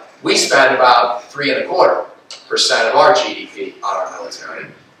 But we spend about 3.25% of our GDP on our military.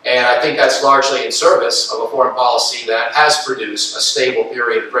 And I think that's largely in service of a foreign policy that has produced a stable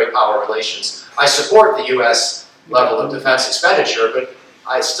period of great power relations. I support the US level of defense expenditure, but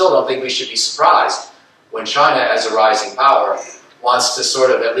I still don't think we should be surprised when China, as a rising power, wants to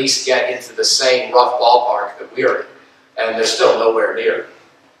sort of at least get into the same rough ballpark that we're in. And they're still nowhere near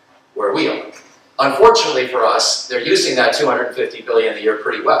where we are. Unfortunately for us, they're using that $250 billion a year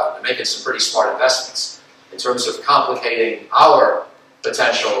pretty well. They're making some pretty smart investments in terms of complicating our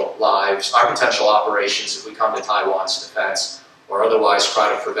potential lives, our potential operations if we come to Taiwan's defense, or otherwise try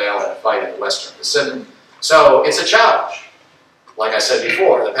to prevail in a fight in the Western Pacific. So it's a challenge. Like I said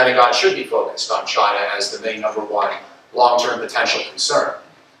before, the Pentagon should be focused on China as the main #1 long-term potential concern.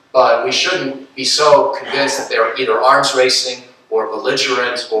 But we shouldn't be so convinced that they're either arms racing or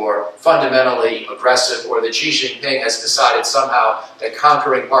belligerent or fundamentally aggressive, or that Xi Jinping has decided somehow that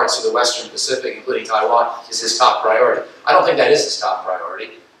conquering parts of the Western Pacific, including Taiwan, is his top priority. I don't think that is his top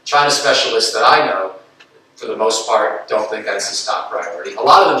priority. China specialists that I know, for the most part, don't think that's his top priority. A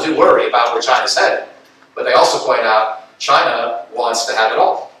lot of them do worry about where China's headed, but they also point out China wants to have it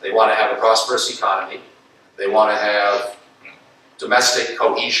all. They want to have a prosperous economy. They want to have domestic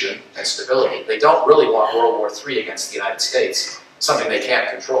cohesion and stability. They don't really want World War III against the United States, something they can't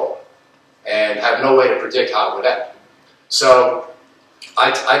control, and have no way to predict how it would end. So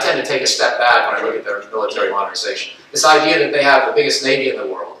I tend to take a step back when I look at their military modernization. This idea that they have the biggest navy in the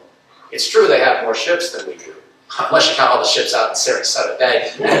world, it's true they have more ships than we do, unless you count all the ships out in Sarasota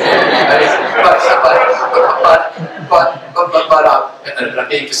Bay. And I'm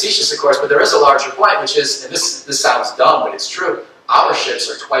being facetious, of course, but there is a larger point, which is, and this sounds dumb, but it's true, our ships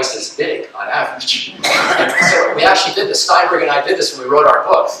are twice as big on average. And so we actually did this, Steinberg and I did this when we wrote our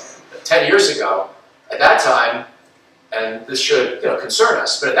book 10 years ago. At that time, and this should concern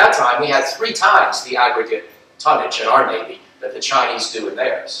us, but at that time we had 3 times the aggregate tonnage in our Navy that the Chinese do in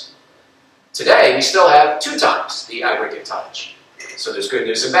theirs. Today, we still have 2 times the aggregate tonnage. So there's good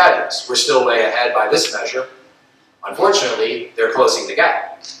news and bad news. We're still way ahead by this measure. Unfortunately, they're closing the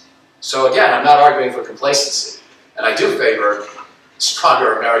gap. So again, I'm not arguing for complacency, and I do favor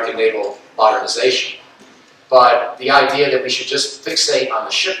stronger American naval modernization. But the idea that we should just fixate on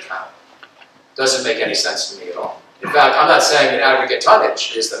the ship count doesn't make any sense to me at all. In fact, I'm not saying that aggregate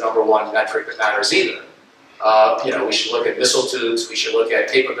tonnage is the #1 metric that matters either. We should look at missile tubes, we should look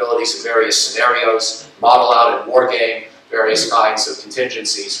at capabilities in various scenarios, model out in war game various kinds of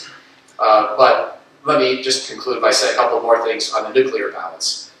contingencies. But let me just conclude by saying a couple more things on the nuclear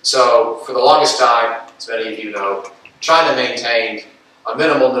balance. So for the longest time, as many of you know, China maintained a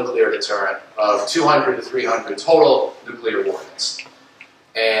minimal nuclear deterrent of 200 to 300 total nuclear warheads.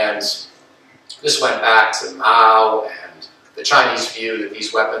 And this went back to Mao and the Chinese view that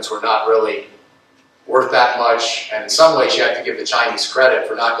these weapons were not really worth that much, and in some ways you have to give the Chinese credit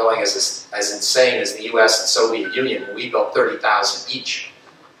for not going as insane as the US and Soviet Union when we built 30,000 each.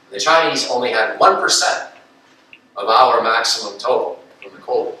 The Chinese only had 1% of our maximum total from the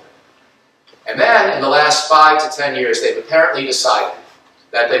Cold War. And then in the last 5 to 10 years, they've apparently decided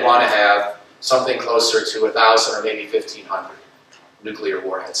that they want to have something closer to 1,000 or maybe 1,500 nuclear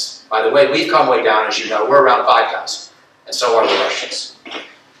warheads. By the way, we've come way down, as you know, we're around 5,000, and so are the Russians,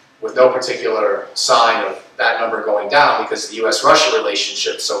 with no particular sign of that number going down because the US-Russia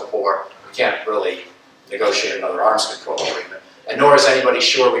relationship is so poor, we can't really negotiate another arms control agreement. And nor is anybody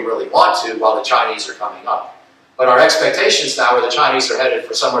sure we really want to while the Chinese are coming up. But our expectations now are the Chinese are headed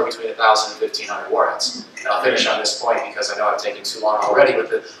for somewhere between 1,000 and 1,500 warheads. And I'll finish on this point because I know I've taken too long already,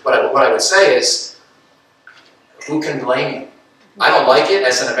 but what I would say is, who can blame them? I don't like it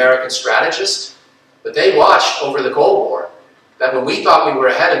as an American strategist, but they watched over the Cold War that when we thought we were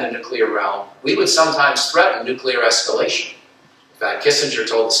ahead in the nuclear realm, we would sometimes threaten nuclear escalation. In fact, Kissinger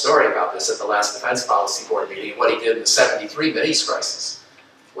told a story about this at the last Defense Policy Board meeting, what he did in the '73 Mideast crisis,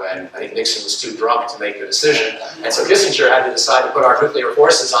 when I think Nixon was too drunk to make the decision. And so Kissinger had to decide to put our nuclear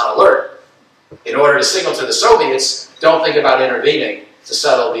forces on alert in order to signal to the Soviets, don't think about intervening to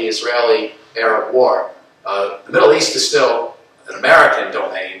settle the Israeli-Arab war. The Middle East is still an American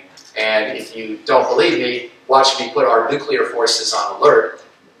domain, and if you don't believe me, watch me put our nuclear forces on alert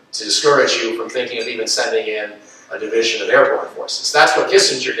to discourage you from thinking of even sending in a division of airborne forces. That's what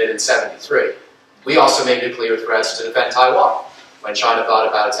Kissinger did in '73. We also made nuclear threats to defend Taiwan when China thought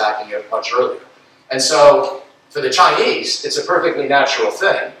about attacking it much earlier. And so, for the Chinese, it's a perfectly natural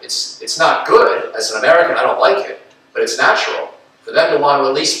thing. It's not good. As an American, I don't like it, but it's natural for them to want to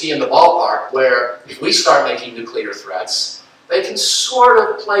at least be in the ballpark where if we start making nuclear threats, they can sort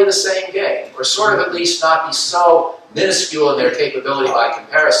of play the same game, or sort of at least not be so minuscule in their capability by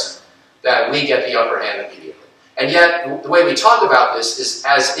comparison that we get the upper hand immediately. And yet, the way we talk about this is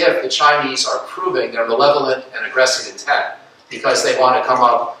as if the Chinese are proving their malevolent and aggressive intent because they want to come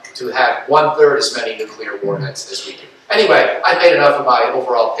up to have 1/3 as many nuclear warheads as we do. Anyway, I've made enough of my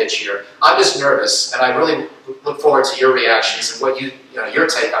overall pitch here. I'm just nervous, and I really look forward to your reactions and what your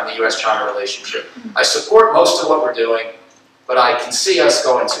take on the U.S.-China relationship. I support most of what we're doing, but I can see us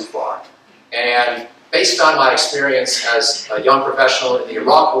going too far. And based on my experience as a young professional in the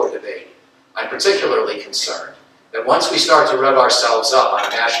Iraq War debate, I'm particularly concerned that once we start to rev ourselves up on a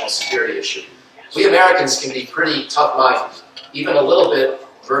national security issue, we Americans can be pretty tough-minded, even a little bit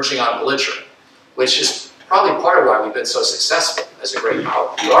verging on belligerent, which is probably part of why we've been so successful as a great power.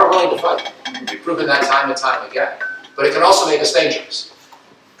 We are willing to fight. We've proven that time and time again. But it can also make us dangerous.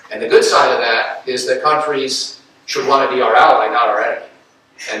 And the good side of that is that countries should want to be our ally, not our enemy.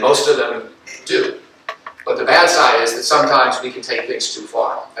 And most of them do. But the bad side is that sometimes we can take things too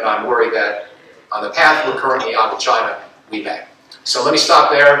far. And I'm worried that on the path we're currently on with China, we may. So let me stop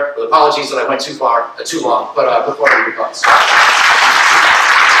there, with apologies that I went too far, too long, but look forward to your thoughts.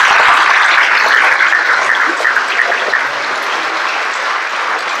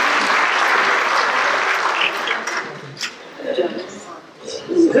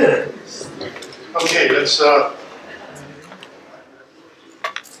 Okay, let's okay,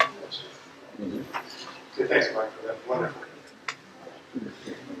 thanks, Mike, for that wonderful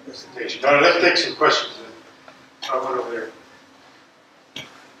presentation. All right, let's take some questions. I'll run over there.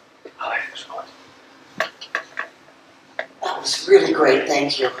 I like this one. That was really great,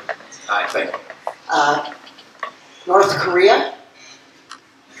 thank you. Thank you. North Korea.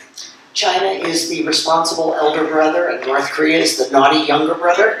 China is the responsible elder brother, and North Korea is the naughty younger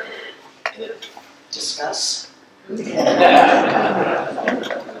brother. Discuss.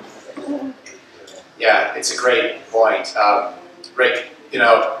 Yeah, it's a great point. Rick,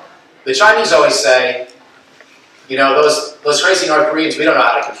 the Chinese always say, those crazy North Koreans, we don't know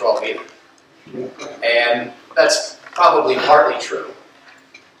how to control them either. And that's probably partly true.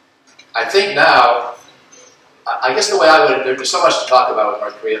 I think now, I guess the way there's so much to talk about with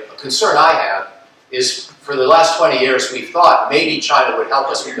North Korea. A concern I have is for the last 20 years, we've thought maybe China would help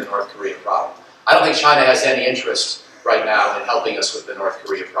us with the North Korea problem. I don't think China has any interest right now in helping us with the North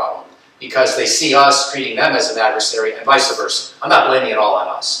Korea problem because they see us treating them as an adversary and vice versa. I'm not blaming it all on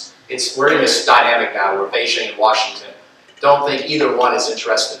us. We're in this dynamic now where Beijing and Washington don't think either one is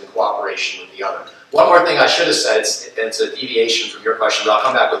interested in cooperation with the other. One more thing I should have said, it's a deviation from your question, but I'll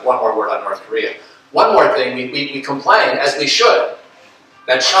come back with one more word on North Korea. One more thing, we complain, as we should,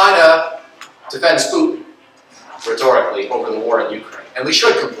 that China defends Putin rhetorically over the war in Ukraine. And we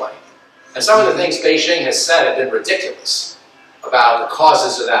should complain. And some of the things Beijing has said have been ridiculous about the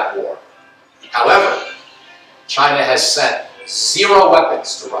causes of that war. However, China has sent 0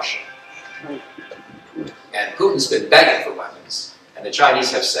 weapons to Russia. And Putin's been begging for weapons. And the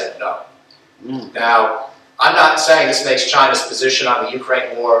Chinese have said no. Now, I'm not saying this makes China's position on the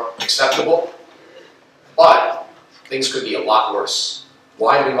Ukraine war acceptable, but things could be a lot worse.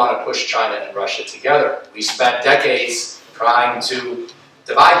 Why do we want to push China and Russia together? We spent decades trying to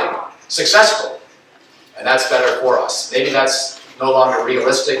divide them, successfully, and that's better for us. Maybe that's no longer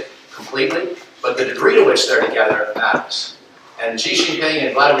realistic completely, but the degree to which they're together matters. And Xi Jinping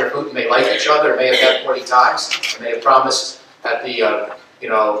and Vladimir Putin may like each other, may have met 40 times, and may have promised at the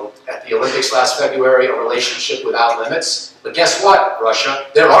at the Olympics last February a relationship without limits. But guess what, Russia?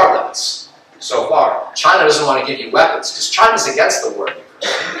 There are limits so far. China doesn't want to give you weapons because China's against the war.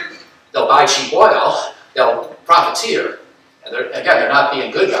 They'll buy cheap oil, they'll profiteer. And they're not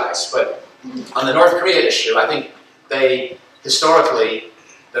being good guys. But on the North Korea issue, I think historically,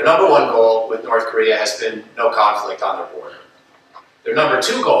 their #1 goal with North Korea has been no conflict on their border. Their number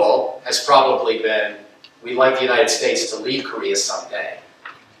 2 goal has probably been, we'd like the United States to leave Korea someday.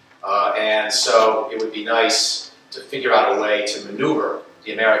 And so it would be nice to figure out a way to maneuver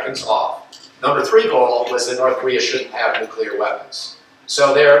the Americans off. Number 3 goal was that North Korea shouldn't have nuclear weapons.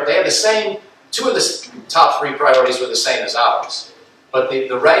 So they had the same, 2 of the top 3 priorities were the same as ours, but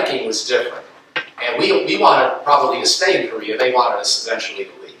the ranking was different. And we wanted probably to stay in Korea, they wanted us eventually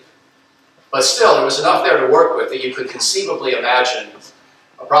to leave. But still, there was enough there to work with that you could conceivably imagine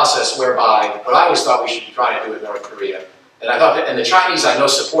a process whereby, what I always thought we should be trying to do with North Korea, and I thought that, and the Chinese I know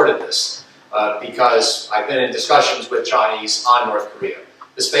supported this, because I've been in discussions with Chinese on North Korea.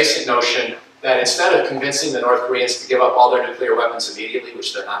 This basic notion that instead of convincing the North Koreans to give up all their nuclear weapons immediately,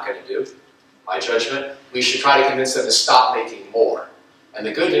 which they're not going to do, my judgment, we should try to convince them to stop making more. And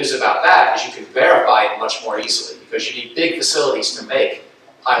the good news about that is you can verify it much more easily, because you need big facilities to make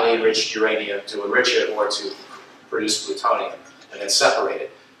highly enriched uranium, to enrich it or to produce plutonium, and then separate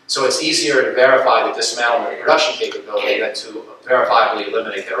it. So it's easier to verify the dismantlement and production capability than to verifiably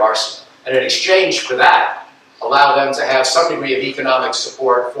eliminate their arsenal. And in exchange for that, allow them to have some degree of economic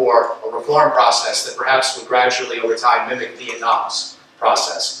support for a reform process that perhaps would gradually over time mimic Vietnam's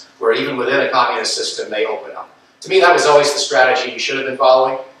process, where even within a communist system they open up. To me, that was always the strategy we should have been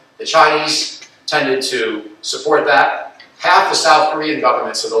following. The Chinese tended to support that. Half the South Korean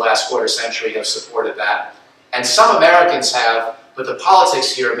governments of the last quarter century have supported that. And some Americans have, but the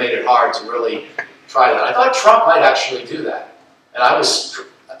politics here made it hard to really try that. I thought Trump might actually do that. And I'm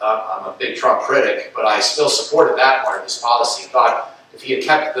a big Trump critic, but I still supported that part of his policy. Thought if he had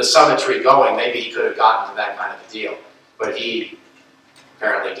kept the summitry going, maybe he could have gotten to that kind of a deal. But he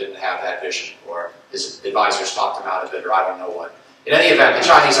apparently didn't have that vision, or his advisors talked him out of it, or I don't know what. In any event, the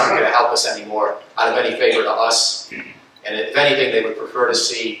Chinese aren't going to help us anymore out of any favor to us. And if anything, they would prefer to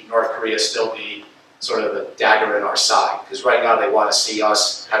see North Korea still be sort of a dagger in our side, because right now they want to see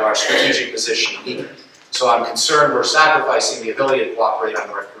us have our strategic position weakened. So I'm concerned we're sacrificing the ability to cooperate on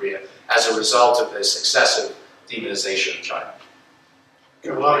North Korea as a result of this excessive demonization of China. We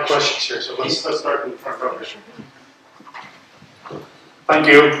have a lot of questions here, so let's start in the front row. Thank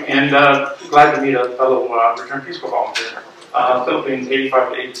you, and glad to meet a fellow return peace corps volunteer. Philippines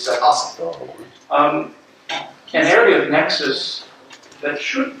 85 to 87. Awesome. An area of nexus that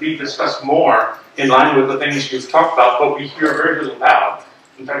should be discussed more in line with the things you've talked about, but we hear very little about.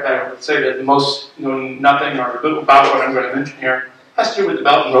 In fact, I would say that the most nothing or little about what I'm going to mention here has to do with the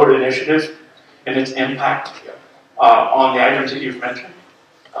Belt and Road Initiative and its impact on the items that you've mentioned.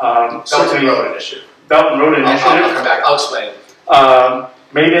 Belt and Road Initiative. Belt and Road Initiative. I'll come back. I'll explain it.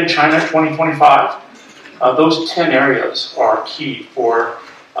 Made in China 2025. Those 10 areas are key for,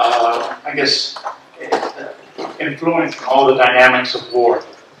 I guess, influencing all the dynamics of war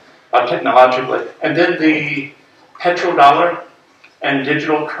technologically. And then the petrodollar and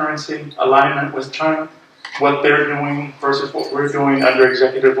digital currency alignment with China, what they're doing versus what we're doing under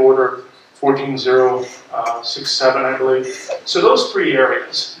Executive Order 14067, I believe. So those 3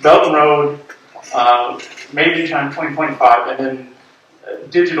 areas, Belt and Road, made in China 2025, and then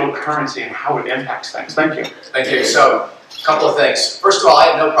digital currency and how it impacts things. Thank you. Thank you. So, a couple of things. First of all, I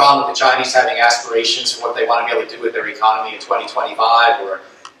have no problem with the Chinese having aspirations for what they want to be able to do with their economy in 2025 or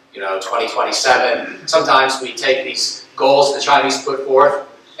 2027. Sometimes we take these goals the Chinese put forth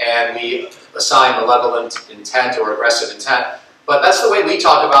and we assign malevolent intent or aggressive intent. But that's the way we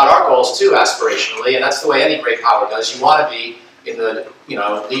talk about our goals too, aspirationally, and that's the way any great power does. You want to be in the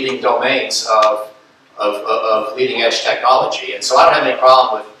leading domains of leading edge technology. And so I don't have any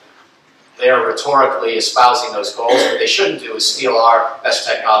problem with their rhetorically espousing those goals. What they shouldn't do is steal our best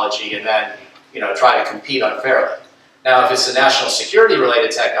technology and then try to compete unfairly. Now, if it's a national security related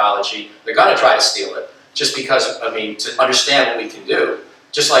technology, they're going to try to steal it just because, to understand what we can do,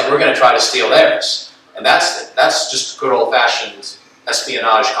 just like we're going to try to steal theirs. And that's just good old-fashioned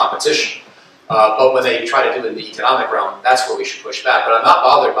espionage competition. But when they try to do it in the economic realm, that's where we should push back. But I'm not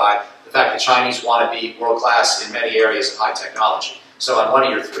bothered by the fact that Chinese want to be world-class in many areas of high technology. So on one of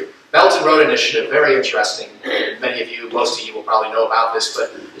your 3. Belt and Road Initiative, very interesting. Many of you, most of you will probably know about this,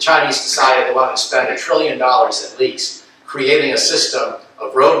 but the Chinese decided they wanted to spend $1 trillion at least creating a system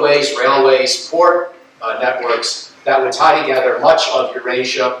of roadways, railways, port networks that would tie together much of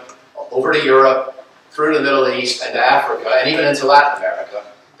Eurasia over to Europe, through the Middle East and to Africa, and even into Latin America.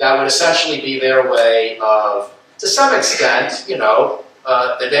 That would essentially be their way of, to some extent,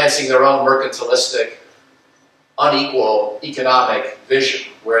 advancing their own mercantilistic, unequal economic vision,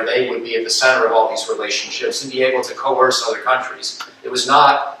 where they would be at the center of all these relationships and be able to coerce other countries. It was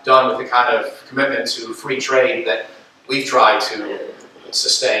not done with the kind of commitment to free trade that we've tried to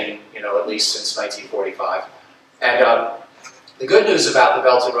sustain, at least since 1945. And The good news about the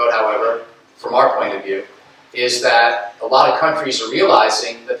Belt and Road, however, from our point of view, is that a lot of countries are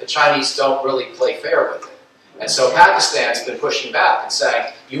realizing that the Chinese don't really play fair with it. And so Pakistan's been pushing back and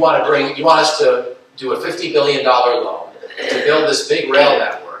saying, you want us to do a $50 billion loan to build this big rail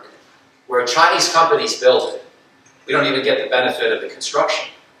network where Chinese companies build it. We don't even get the benefit of the construction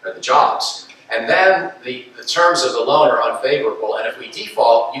or the jobs. And then the terms of the loan are unfavorable, and if we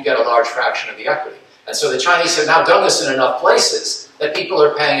default, you get a large fraction of the equity. And so the Chinese have now done this in enough places that people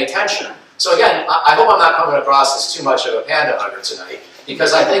are paying attention. So again, I hope I'm not coming across as too much of a panda hugger tonight,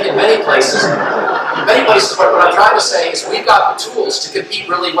 because I think in many places what I'm trying to say is we've got the tools to compete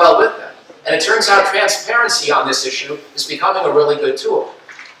really well with them. And it turns out transparency on this issue is becoming a really good tool.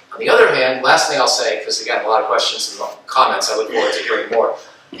 On the other hand, last thing I'll say, because again, a lot of questions and comments, I look forward to hearing more.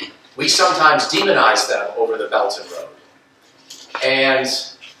 We sometimes demonize them over the Belt and Road. And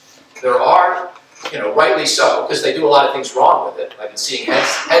there are, rightly so, because they do a lot of things wrong with it. I've been seeing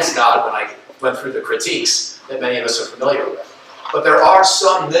heads nod when I went through the critiques that many of us are familiar with. But there are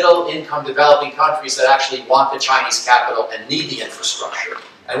some middle-income developing countries that actually want the Chinese capital and need the infrastructure,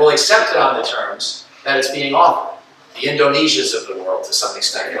 and will accept it on the terms that it's being offered. The Indonesias of the world, to some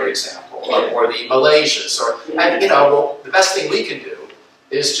extent, for example, or the Malaysias, the best thing we can do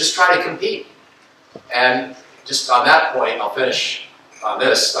is just try to compete. And just on that point, I'll finish on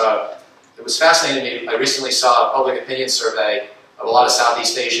this. It was fascinating to me. I recently saw a public opinion survey of a lot of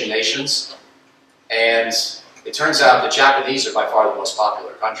Southeast Asian nations, and it turns out the Japanese are by far the most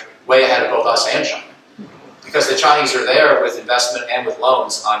popular country, way ahead of both us and China. Because the Chinese are there with investment and with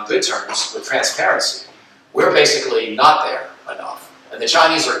loans on good terms, with transparency. We're basically not there enough. And the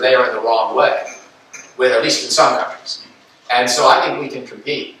Chinese are there in the wrong way, at least in some countries. And so I think we can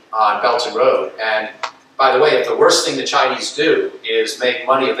compete on Belt and Road. And by the way, if the worst thing the Chinese do is make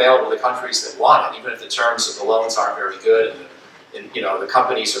money available to countries that want it, even if the terms of the loans aren't very good and the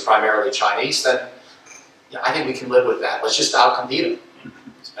companies are primarily Chinese, then I think we can live with that. Let's just outcompete them.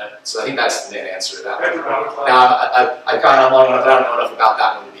 So I think that's the main answer to that one. Now, I've gone on long enough, I don't know enough about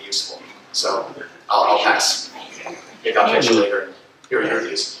that one to be useful. So I'll pass. Maybe I'll catch you later and hear your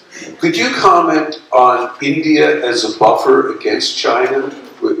views. Could you comment on India as a buffer against China?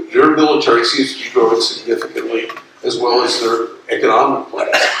 Their military seems to be growing significantly, as well as their economic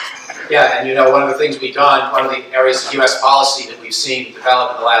plans. Yeah, and one of the things we've done, one of the areas of U.S. policy that we've seen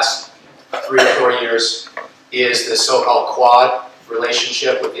develop in the last 3 or 4 years is the so-called Quad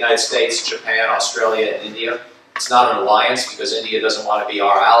relationship with the United States, Japan, Australia, and India. It's not an alliance because India doesn't want to be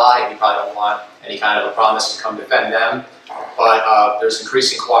our ally, and we probably don't want any kind of a promise to come defend them. But there's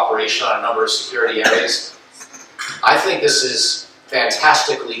increasing cooperation on a number of security areas. I think this is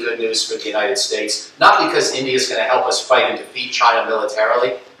fantastically good news for the United States, not because India is going to help us fight and defeat China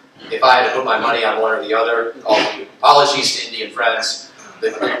militarily. If I had to put my money on one or the other, all the apologies to Indian friends,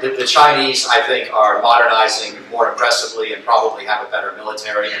 the Chinese, I think, are modernizing more impressively and probably have a better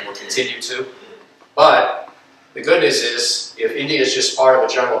military and will continue to. But the good news is, if India is just part of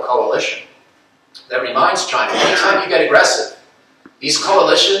a general coalition, that reminds China, anytime you get aggressive, these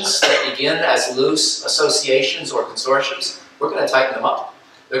coalitions that begin as loose associations or consortiums, we're going to tighten them up.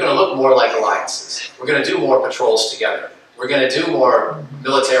 They're going to look more like alliances. We're going to do more patrols together. We're going to do more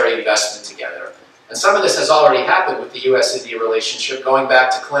military investment together. And some of this has already happened with the U.S.-India relationship going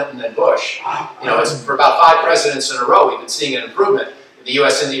back to Clinton and Bush. It's for about 5 presidents in a row we've been seeing an improvement in the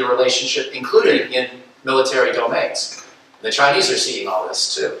U.S.-India relationship, including in military domains. And the Chinese are seeing all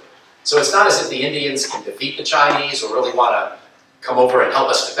this too. So it's not as if the Indians can defeat the Chinese or really want to come over and help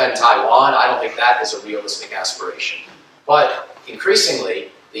us defend Taiwan. I don't think that is a realistic aspiration. But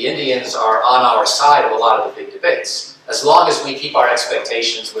increasingly, the Indians are on our side of a lot of the big debates, as long as we keep our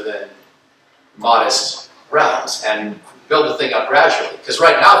expectations within modest realms and build the thing up gradually. Because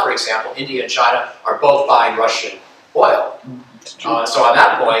right now, for example, India and China are both buying Russian oil. So on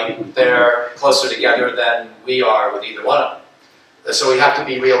that point, they're closer together than we are with either one of them. So we have to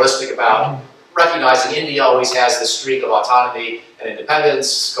be realistic about recognizing India always has this streak of autonomy and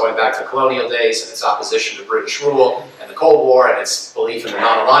independence going back to colonial days and its opposition to British rule and the Cold War and its belief in the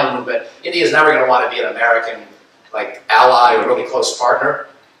non-aligned movement. India is never going to want to be an American ally or really close partner,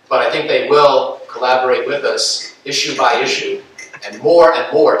 but I think they will collaborate with us issue by issue and more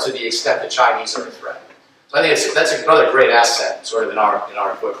to the extent the Chinese are a threat. So I think that's another great asset sort of in our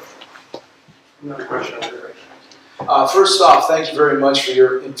equipment. Another question over there. First off, thank you very much for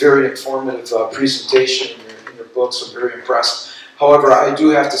your very informative presentation in your books. I'm very impressed. However, I do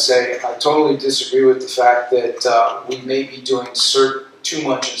have to say I totally disagree with the fact that we may be doing too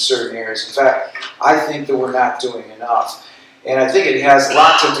much in certain areas. In fact, I think that we're not doing enough. And I think it has a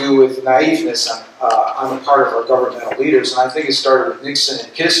lot to do with naiveness on the part of our governmental leaders. And I think it started with Nixon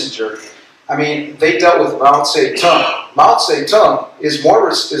and Kissinger. I mean, they dealt with Mao Zedong. Mao Zedong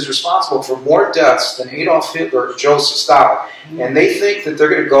is responsible for more deaths than Adolf Hitler or Joseph Stalin. And they think that they're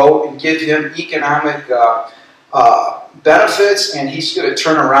going to go and give him economic benefits, and he's going to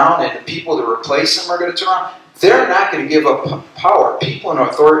turn around, and the people that replace him are going to turn around. They're not going to give up power. People in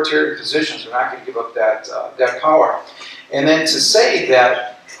authoritarian positions are not going to give up that power. And then to say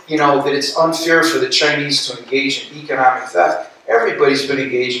that, you know, that it's unfair for the Chinese to engage in economic theft. Everybody's been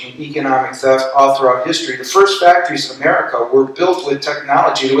engaging in economic theft all throughout history. The first factories in America were built with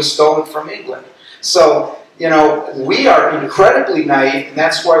technology that was stolen from England. So, you know, we are incredibly naive, and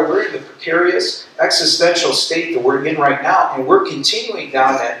that's why we're in the precarious existential state that we're in right now, and we're continuing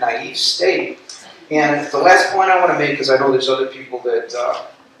down that naive state. And the last point I want to make, because I know there's other people that,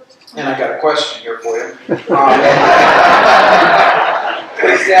 and I got a question here for you,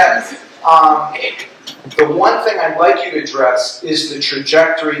 is that the one thing I'd like you to address is the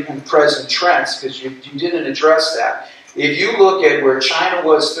trajectory and present trends, because you didn't address that. If you look at where China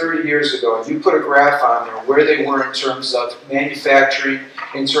was 30 years ago, and you put a graph on there where they were in terms of manufacturing,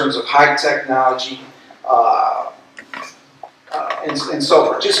 in terms of high technology, and so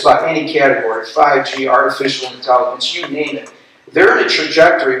forth, just about any category, 5G, artificial intelligence, you name it. They're in a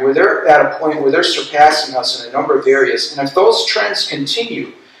trajectory where they're at a point where they're surpassing us in a number of areas. And if those trends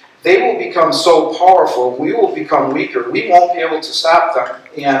continue, they will become so powerful, we will become weaker. We won't be able to stop them.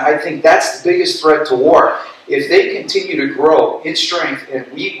 And I think that's the biggest threat to war. If they continue to grow in strength and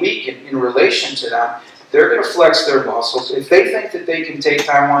we weaken in relation to them, they're going to flex their muscles. If they think that they can take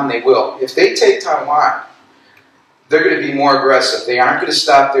Taiwan, they will. If they take Taiwan, they're going to be more aggressive. They aren't going to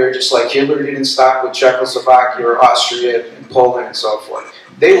stop there, just like Hitler didn't stop with Czechoslovakia or Austria and Poland and so forth.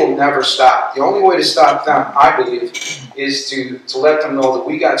 They will never stop. The only way to stop them, I believe, is to let them know that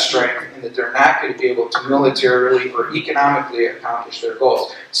we got strength and that they're not going to be able to militarily or economically accomplish their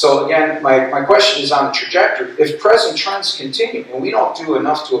goals. So again, my question is on the trajectory. If present trends continue and we don't do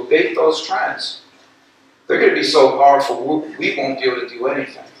enough to abate those trends, they're going to be so powerful we won't be able to do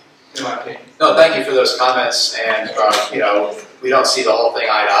anything, in my opinion. No, thank you for those comments, and you know, we don't see the whole thing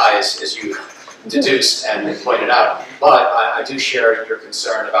eye to eye as you deduced and pointed out, but I do share your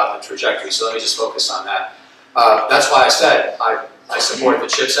concern about the trajectory, so let me just focus on that. That's why I said I support the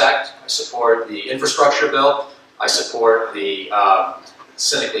CHIPS Act, I support the infrastructure bill, I support the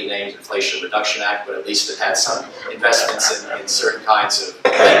cynically named Inflation Reduction Act, but at least it had some investments in certain kinds of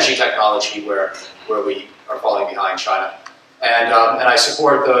energy technology where we are falling behind China. And I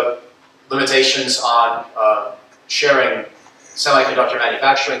support the limitations on sharing semiconductor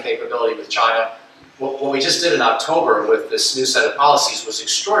manufacturing capability with China. What we just did in October with this new set of policies was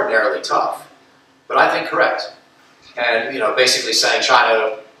extraordinarily tough, but I think correct. And, you know, basically saying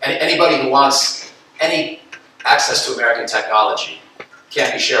China, anybody who wants any access to American technology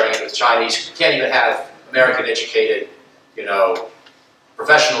can't be sharing it with Chinese. You can't even have American-educated, you know,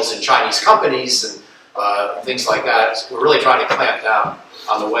 professionals in Chinese companies and things like that. So we're really trying to clamp down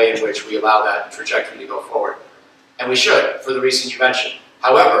on the way in which we allow that trajectory to go forward. And we should, for the reasons you mentioned.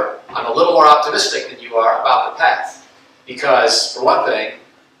 However, I'm a little more optimistic than you are about the path. Because, for one thing,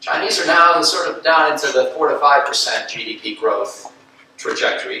 Chinese are now sort of down into the 4 to 5% GDP growth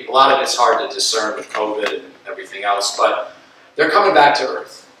trajectory. A lot of it's hard to discern with COVID and everything else, but they're coming back to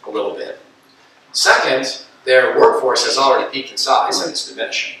earth a little bit. Second, their workforce has already peaked in size and it's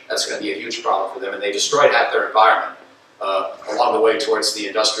diminishing. That's going to be a huge problem for them, and they destroyed half their environment along the way towards the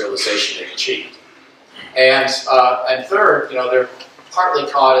industrialization they've achieved. And third, you know, they're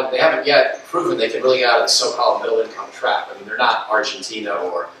partly caught, and they haven't yet proven they can really get out of the so-called middle-income trap. I mean, they're not Argentina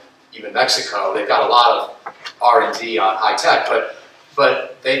or even Mexico. They've got a lot of R&D on high tech,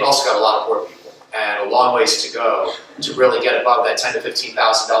 but they've also got a lot of poor people and a long ways to go to really get above that $10,000 to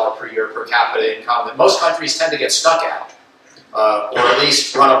 $15,000 per year per capita income that most countries tend to get stuck at, or at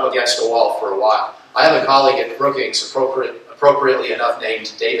least run up against a wall for a while. I have a colleague at Brookings, appropriately enough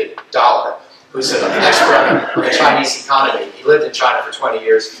named David Dollar, who's an expert on the Chinese economy. He lived in China for 20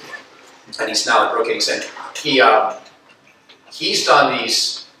 years, and he's now at Brookings. And he's done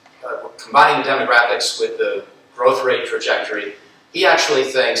these, combining the demographics with the growth rate trajectory. He actually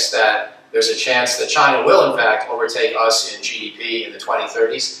thinks that there's a chance that China will, in fact, overtake us in GDP in the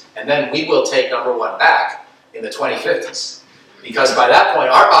 2030s, and then we will take #1 back in the 2050s. Because by that point,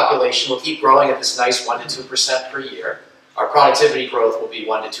 our population will keep growing at this nice 1 to 2% per year. Our productivity growth will be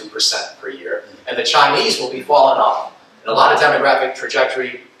 1 to 2% per year, and the Chinese will be falling off. And a lot of demographic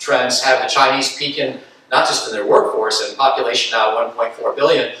trajectory trends have the Chinese peaking, not just in their workforce and population now 1.4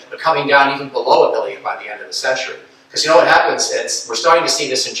 billion, but coming down even below 1 billion by the end of the century. Because you know what happens? We're starting to see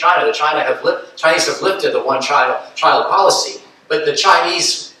this in China. The Chinese have lifted the one-child policy, but the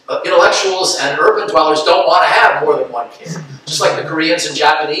Chinese intellectuals and urban dwellers don't want to have more than one kid. Just like the Koreans and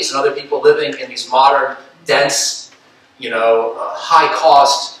Japanese and other people living in these modern, dense,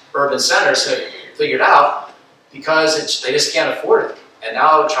 high-cost urban centers have figured out, because they just can't afford it. And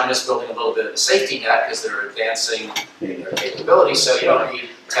now China's building a little bit of a safety net because they're advancing in their capabilities, so you don't need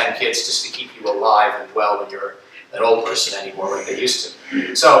 10 kids just to keep you alive and well when you're an old person anymore like they used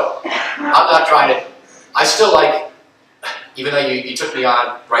to. So I'm not trying to, I still like, even though you took me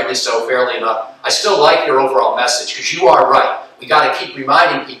on, rightly so, fairly enough, I still like your overall message, because you are right. We got to keep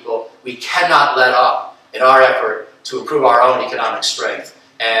reminding people we cannot let up in our effort to improve our own economic strength.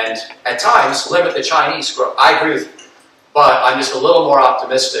 And at times, limit the Chinese growth. I agree with you. But I'm just a little more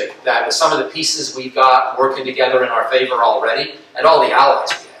optimistic that with some of the pieces we've got working together in our favor already, and all the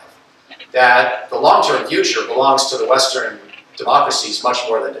allies we have, that the long-term future belongs to the Western democracies much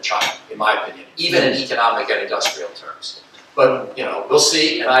more than to China, in my opinion, even in economic and industrial terms. But, we'll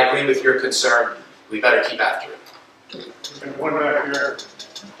see, and I agree with your concern. We better keep after it. One back here.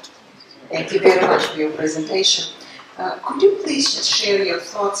 Thank you very much for your presentation. Could you please just share your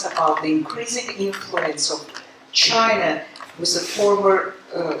thoughts about the increasing influence of China with the former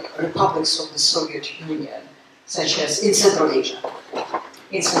republics of the Soviet Union, such as in Central Asia,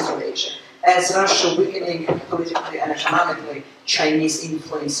 as Russia weakening politically and economically, Chinese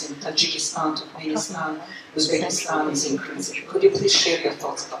influence in Tajikistan, Turkmenistan, Uzbekistan is increasing. Could you please share your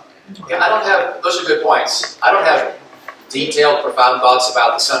thoughts about that? Yeah, those are good points. I don't have detailed, profound thoughts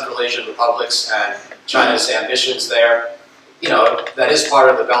about the Central Asian republics and China's ambitions there. That is part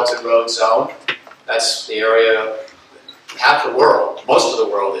of the Belt and Road Zone. That's the area, half the world, most of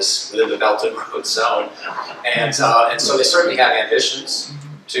the world is within the Belt and Road Zone. And so they certainly have ambitions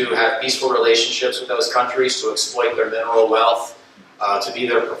to have peaceful relationships with those countries, to exploit their mineral wealth, to be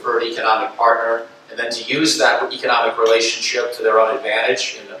their preferred economic partner, and then to use that economic relationship to their own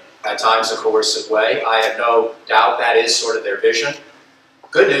advantage in, at times, a coercive way. I have no doubt that is sort of their vision.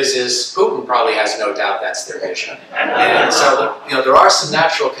 Good news is Putin probably has no doubt that's their vision. And so, there are some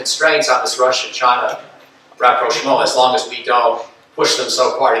natural constraints on this Russia-China rapprochement, as long as we don't push them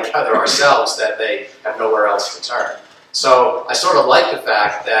so far together ourselves that they have nowhere else to turn. So I sort of like the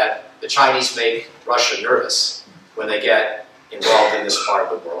fact that the Chinese make Russia nervous when they get involved in this part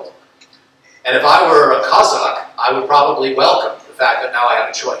of the world. And if I were a Kazakh, I would probably welcome the fact that now I have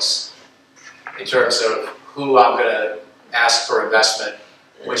a choice in terms of who I'm going to ask for investment,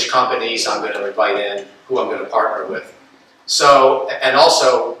 which companies I'm going to invite in, who I'm going to partner with. So, and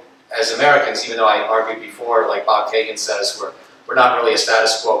also, as Americans, even though I argued before, like Bob Kagan says, we're not really a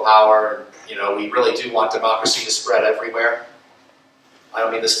status quo power, and, we really do want democracy to spread everywhere. I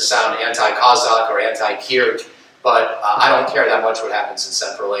don't mean this to sound anti-Kazakh or anti-Kyrgyz, but I don't care that much what happens in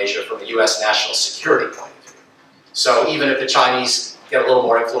Central Asia from a U.S. national security point of view. So even if the Chinese get a little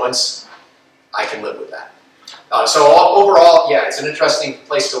more influence, I can live with that. So overall, yeah, it's an interesting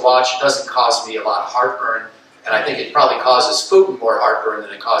place to watch. It doesn't cause me a lot of heartburn, and I think it probably causes Putin more heartburn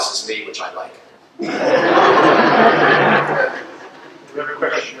than it causes me, which I like.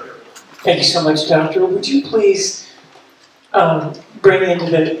 Thank you so much, Doctor. Would you please bring into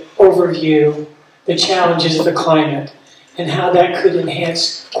the overview the challenges of the climate and how that could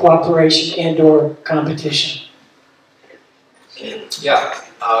enhance cooperation and/or competition? Yeah,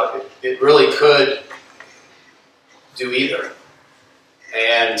 it really could do either.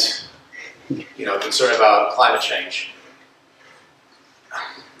 And, concern about climate change.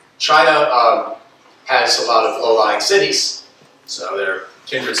 China has a lot of low-lying cities, so they're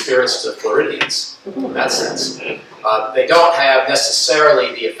kindred spirits to Floridians in that sense. They don't have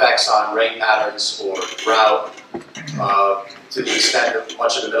necessarily the effects on rain patterns or drought to the extent that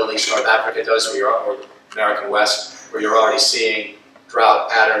much of the Middle East, North Africa does, or American West, where you're already seeing drought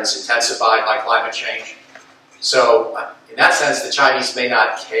patterns intensified by climate change. So in that sense, the Chinese may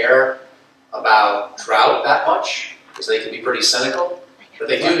not care about drought that much, because they can be pretty cynical, but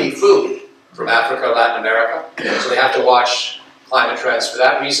they do need food from Africa, Latin America, so they have to watch climate trends for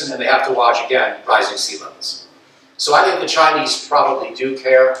that reason, and they have to watch, again, rising sea levels. So I think the Chinese probably do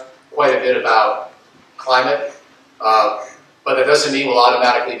care quite a bit about climate, but that doesn't mean we'll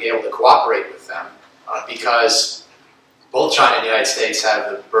automatically be able to cooperate with them, because both China and the United States have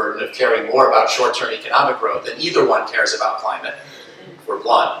the burden of caring more about short-term economic growth than either one cares about climate, if we're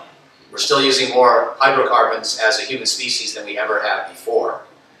blunt. We're still using more hydrocarbons as a human species than we ever have before,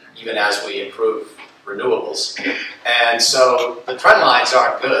 even as we improve renewables. And so the trend lines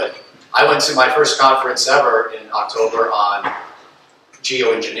aren't good. I went to my first conference ever in October on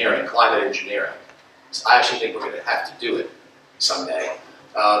geoengineering, climate engineering. So I actually think we're going to have to do it someday.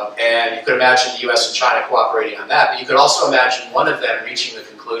 And you could imagine the US and China cooperating on that, but you could also imagine one of them reaching the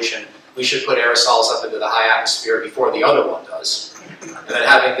conclusion we should put aerosols up into the high atmosphere before the other one does. And then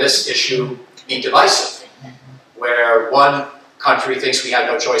having this issue be divisive, where one country thinks we have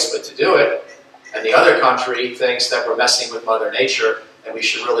no choice but to do it, and the other country thinks that we're messing with Mother Nature and we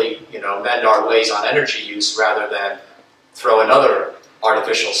should really, mend our ways on energy use rather than throw another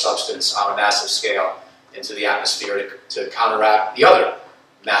artificial substance on a massive scale into the atmosphere to counteract the other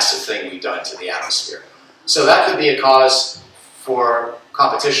massive thing we've done to the atmosphere. So that could be a cause for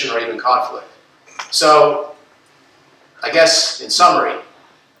competition or even conflict. So I guess in summary,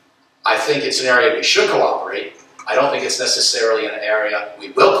 I think it's an area we should cooperate. I don't think it's necessarily an area we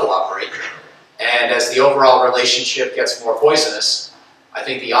will cooperate. And as the overall relationship gets more poisonous, I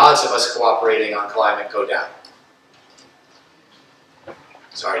think the odds of us cooperating on climate go down.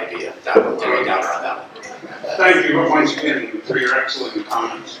 Sorry to be a downer on that one. Thank you once again for your excellent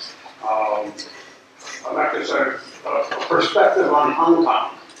comments. I'd like to say a perspective on Hong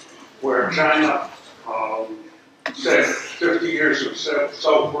Kong, where China said 50 years of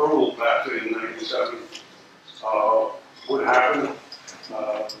self-rule back in 1997 would happen.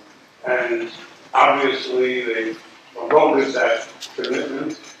 And obviously they eroded that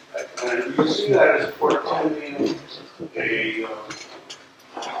commitment. And you see that as portending a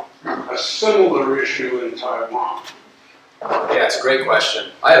similar issue in Taiwan. Yeah, it's a great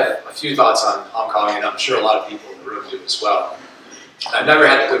question. I have a few thoughts on Hong Kong, and I'm sure a lot of people in the room do as well. I've never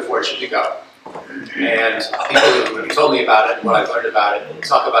had the good fortune to go. And people who told me about it and what I've learned about it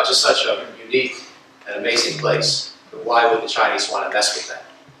talk about just such a unique and amazing place. But why would the Chinese want to mess with that?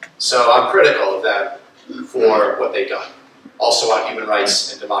 So I'm critical of them for what they've done, also on human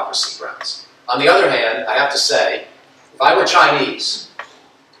rights and democracy grounds. On the other hand, I have to say, if I were Chinese,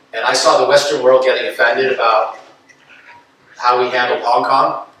 and I saw the Western world getting offended about how we handled Hong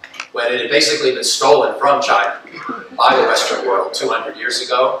Kong, when it had basically been stolen from China by the Western world 200 years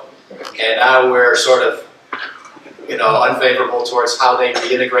ago, and now we're sort of, unfavorable towards how they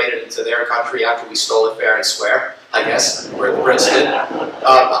reintegrated into their country after we stole it fair and square, I guess, where the Brits did. If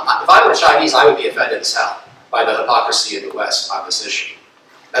I were Chinese, I would be offended as hell by the hypocrisy of the West on this issue.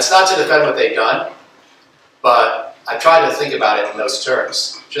 That's not to defend what they've done, but I tried to think about it in those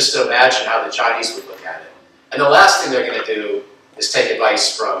terms, just to imagine how the Chinese would look at it. And the last thing they're going to do is take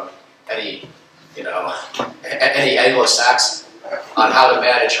advice from any Anglo-Saxon on how to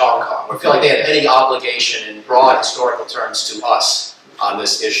manage Hong Kong, or feel like they had any obligation in broad historical terms to us on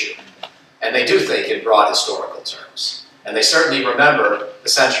this issue. And they do think in broad historical terms. And they certainly remember the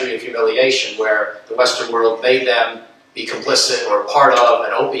century of humiliation where the Western world made them be complicit or part of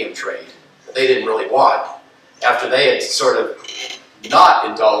an opium trade that they didn't really want, after they had sort of not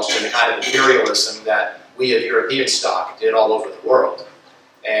indulged in the kind of imperialism that we of European stock did all over the world.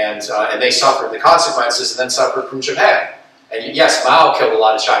 And they suffered the consequences and then suffered from Japan. And yes, Mao killed a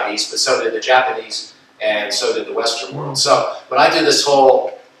lot of Chinese, but so did the Japanese, and so did the Western world. So when I do this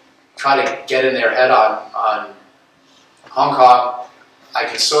whole, try to get in their head on Hong Kong, I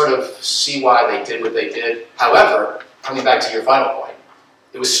can sort of see why they did what they did. However, coming back to your final point,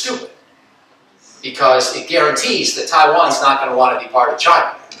 it was stupid. Because it guarantees that Taiwan's not going to want to be part of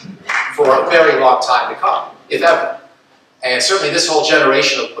China for a very long time to come, if ever. And certainly this whole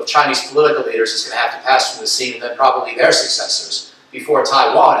generation of Chinese political leaders is going to have to pass from the scene, and then probably their successors, before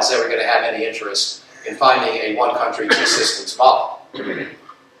Taiwan is ever going to have any interest in finding a one-country, two-systems model.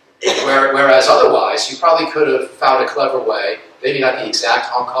 Whereas otherwise, you probably could have found a clever way, maybe not the exact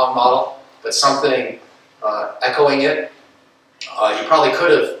Hong Kong model, but something echoing it. You probably could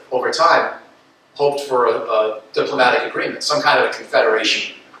have, over time, hoped for a diplomatic agreement, some kind of a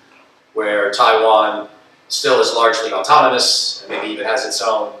confederation, where Taiwan still is largely autonomous, and maybe even has its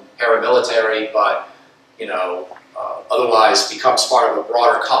own paramilitary, but otherwise becomes part of a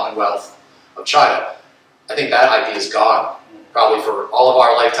broader commonwealth of China. I think that idea is gone, probably for all of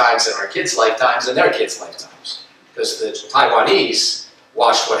our lifetimes and our kids' lifetimes and their kids' lifetimes, because the Taiwanese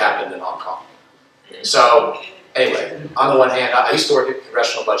watched what happened in Hong Kong. So anyway, on the one hand, I used to work at the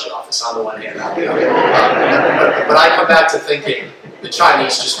Congressional Budget Office. On the one hand, but I come back to thinking the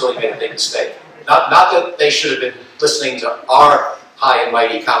Chinese just really made a big mistake. Not that they should have been listening to our high and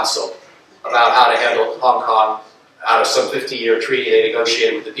mighty council about how to handle Hong Kong out of some 50-year treaty they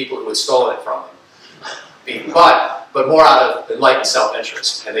negotiated with the people who had stolen it from them. But more out of enlightened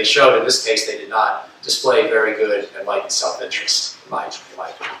self-interest. And they showed, in this case, they did not display very good enlightened self-interest, in my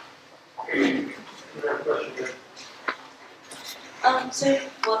opinion.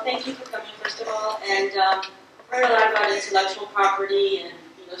 Well, thank you for coming, first of all, and heard a lot about intellectual property and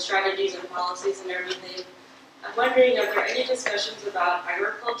strategies and policies and everything. I'm wondering, are there any discussions about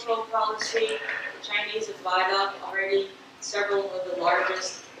agricultural policy? The Chinese have bought up already several of the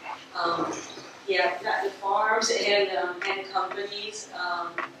largest farms and companies,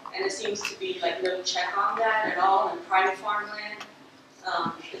 and it seems to be like no check on that at all in private farmland.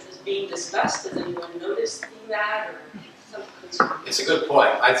 Is this being discussed? Has anyone noticed that, or some concern? It's a good point.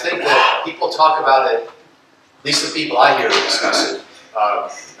 I think that people talk about it, at least the people I hear discuss it, and I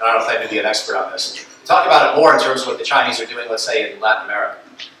don't know if I need to be an expert on this, talk about it more in terms of what the Chinese are doing, let's say, in Latin America,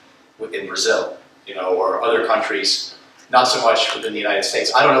 in Brazil, or other countries, not so much within the United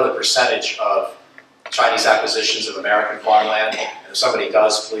States. I don't know the percentage of Chinese acquisitions of American farmland, and if somebody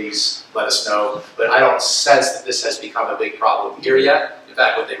does, please let us know. But I don't sense that this has become a big problem here yet. In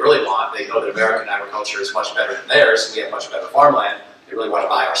fact, what they really want, they know that American agriculture is much better than theirs, and we have much better farmland. They really want to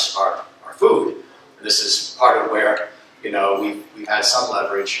buy our food. And this is part of where, we've had some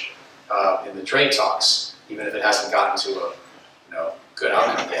leverage in the trade talks, even if it hasn't gotten to a, good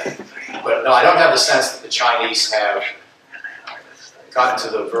outcome yet. But no, I don't have the sense that the Chinese have gotten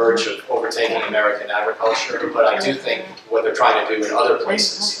to the verge of overtaking American agriculture, but I do think what they're trying to do in other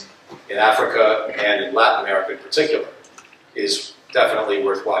places, in Africa and in Latin America in particular, is definitely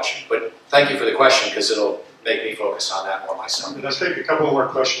worth watching. But thank you for the question, because it'll make me focus on that more myself. Let's take a couple more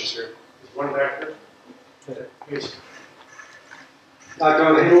questions here. One back there. Please. Dr.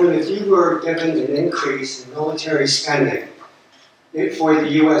 O'Hanlon, if you were given an increase in military spending for the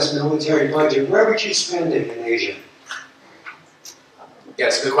U.S. military budget, where would you spend it in Asia? Yeah,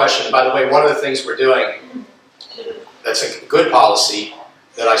 it's a good question. By the way, one of the things we're doing that's a good policy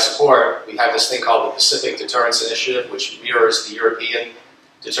that I support, we have this thing called the Pacific Deterrence Initiative, which mirrors the European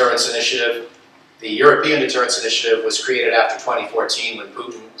Deterrence Initiative. The European Deterrence Initiative was created after 2014 when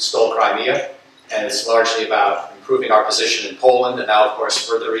Putin stole Crimea, and it's largely about improving our position in Poland and now, of course,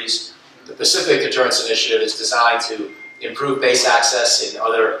 further east. The Pacific Deterrence Initiative is designed to improve base access in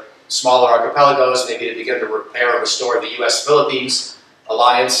other smaller archipelagos, maybe to begin to repair and restore the U.S.-Philippines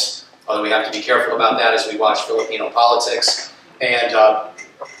alliance, although we have to be careful about that as we watch Filipino politics. And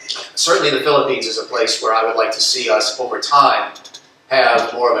certainly the Philippines is a place where I would like to see us, over time,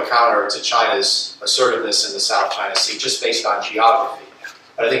 have more of a counter to China's assertiveness in the South China Sea, just based on geography.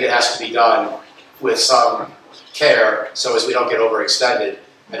 But I think it has to be done with some care, so as we don't get overextended,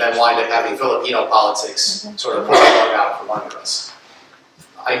 and then wind up having Filipino politics sort of pull the rug out from under us.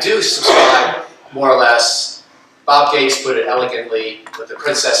 I do subscribe, more or less, Bob Gates put it elegantly, but the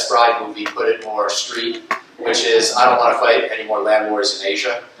Princess Bride movie put it more street, which is, I don't want to fight any more land wars in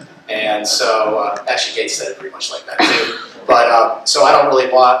Asia. And so, actually Gates said it pretty much like that too. But, so I don't really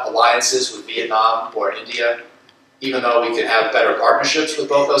want alliances with Vietnam or India, even though we can have better partnerships with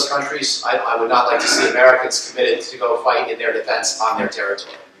both those countries. I would not like to see Americans committed to go fight in their defense on their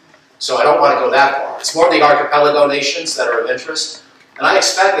territory. So I don't want to go that far. It's more the archipelago nations that are of interest. And I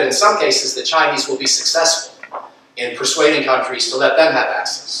expect that in some cases the Chinese will be successful in persuading countries to let them have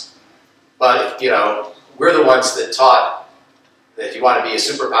access. But, we're the ones that taught that if you want to be a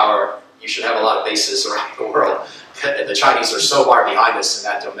superpower, you should have a lot of bases around the world. And the Chinese are so far behind us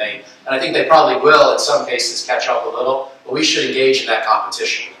in that domain. And I think they probably will, in some cases, catch up a little, but we should engage in that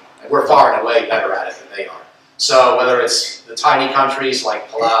competition. And we're far and away better at it than they are. So whether it's the tiny countries like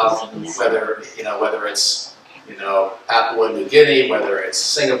Palau, whether it's Papua New Guinea, whether it's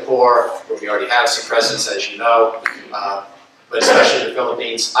Singapore, where we already have some presence, as you know, but especially the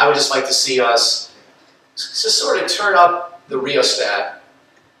Philippines, I would just like to see us just sort of turn up the rheostat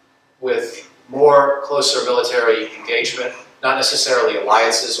with more closer military engagement, not necessarily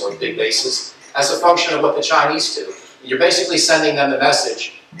alliances or big bases, as a function of what the Chinese do. You're basically sending them the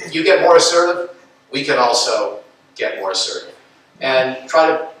message, if you get more assertive, we can also get more assertive. And try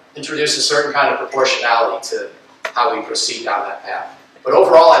to introduce a certain kind of proportionality to how we proceed down that path. But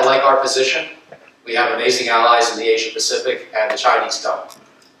overall, I like our position. We have amazing allies in the Asia-Pacific, and the Chinese don't.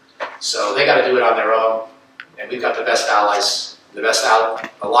 So they got to do it on their own, and we've got the best allies, the best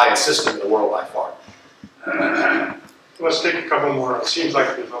alliance system in the world by far. Let's take a couple more. It seems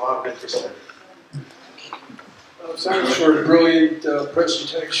like there's a lot of interest there. Thanks for a brilliant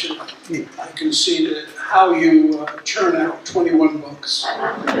presentation. I can see that how you churn out 21 books.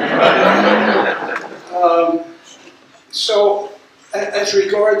 So, as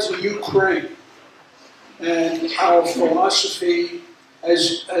regards to Ukraine and our philosophy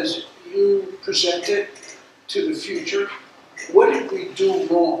as you present it to the future, what did we do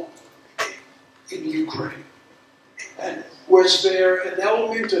wrong in Ukraine? And was there an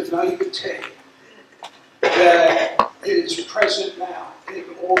element of naivete that is present now in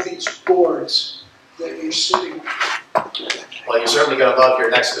all these boards that you're sitting on? Well, you're certainly going to love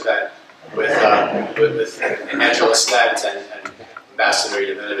your next event with Angela Stent and Ambassador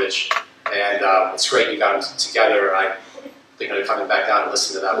Yovanovitch. And it's great you got them together. I think I'm coming back down and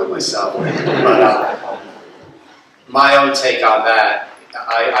listen to that one myself. But my own take on that,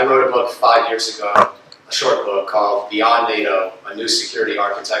 I wrote a book 5 years ago, a short book called Beyond NATO, A New Security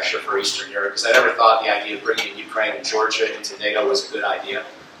Architecture for Eastern Europe, because I never thought the idea of bringing Ukraine and Georgia into NATO was a good idea.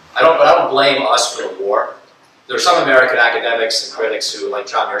 But I don't blame us for the war. There are some American academics and critics who, like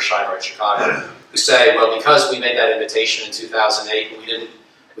John Mearsheimer in Chicago, who say, well, because we made that invitation in 2008,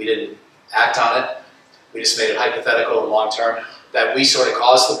 we didn't act on it. We just made it hypothetical and long-term, that we sort of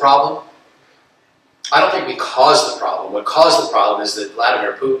caused the problem. I don't think we caused the problem. What caused the problem is that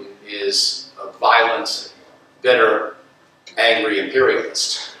Vladimir Putin is a violent, bitter, angry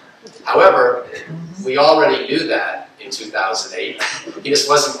imperialist. However, we already knew that in 2008. He just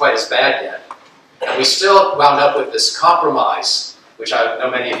wasn't quite as bad yet. And we still wound up with this compromise, which I know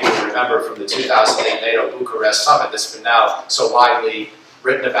many of you will remember from the 2008 NATO Bucharest summit that's been now so widely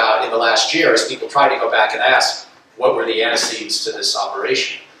written about in the last year as people try to go back and ask, what were the antecedents to this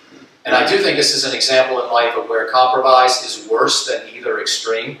operation? And I do think this is an example in life of where compromise is worse than either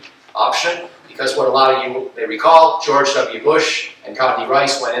extreme option, because what a lot of you may recall, George W. Bush and Condi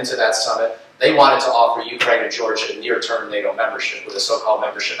Rice went into that summit. They wanted to offer Ukraine and Georgia near-term NATO membership with a so-called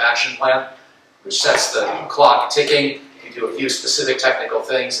membership action plan, which sets the clock ticking. You do a few specific technical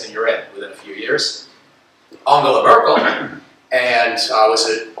things and you're in within a few years. Angela Merkel and was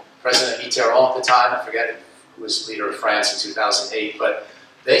it President Mitterrand at the time? I forget who was leader of France in 2008, but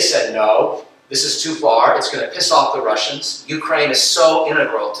they said, no, this is too far. It's going to piss off the Russians. Ukraine is so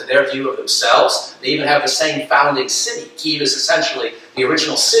integral to their view of themselves. They even have the same founding city. Kyiv is essentially the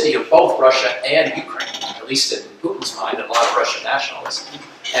original city of both Russia and Ukraine, at least in Putin's mind and a lot of Russian nationalists.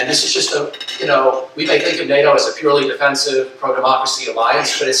 And this is just a, we may think of NATO as a purely defensive, pro-democracy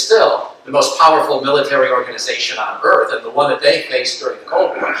alliance, but it's still the most powerful military organization on earth and the one that they faced during the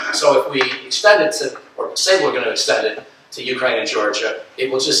Cold War. So if we extend it to, or say we're going to extend it to Ukraine and Georgia,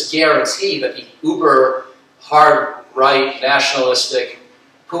 it will just guarantee that the uber, hard-right, nationalistic,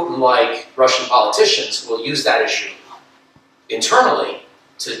 Putin-like Russian politicians will use that issue internally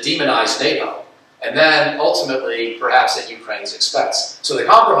to demonize NATO, and then ultimately, perhaps at Ukraine's expense. So the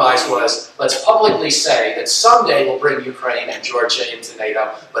compromise was, let's publicly say that someday we'll bring Ukraine and Georgia into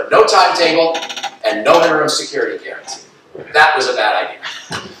NATO, but no timetable and no interim security guarantee. That was a bad idea.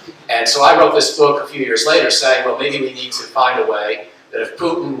 And so I wrote this book a few years later saying, well, maybe we need to find a way that if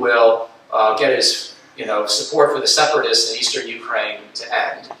Putin will get his support for the separatists in eastern Ukraine to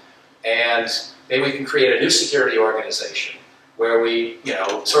end, and maybe we can create a new security organization where we,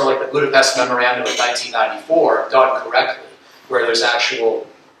 sort of like the Budapest Memorandum of 1994, done correctly, where there's actual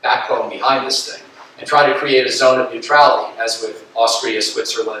backbone behind this thing, and try to create a zone of neutrality, as with Austria,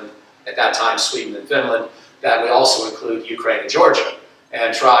 Switzerland, at that time Sweden and Finland, that would also include Ukraine and Georgia,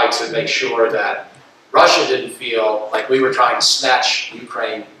 and try to make sure that Russia didn't feel like we were trying to snatch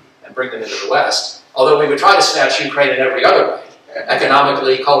Ukraine and bring them into the West, although we would try to snatch Ukraine in every other way,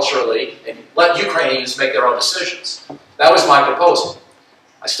 economically, culturally, and let Ukrainians make their own decisions. That was my proposal.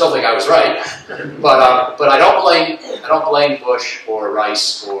 I still think I was right, but I don't blame Bush or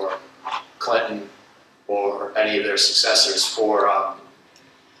Rice or Clinton or any of their successors for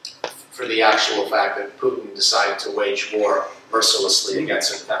the actual fact that Putin decided to wage war mercilessly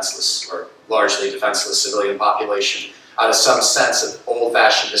against a defenseless or largely defenseless civilian population out of some sense of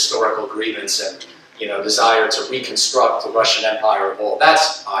old-fashioned historical grievance and desire to reconstruct the Russian Empire of old.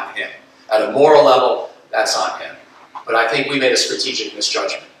 That's on him. At a moral level, that's on him. But I think we made a strategic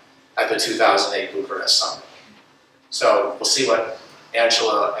misjudgment at the 2008 Bucharest summit. So we'll see what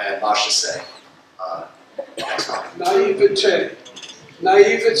Angela and Masha say next time. Naivete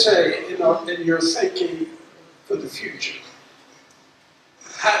in your thinking for the future.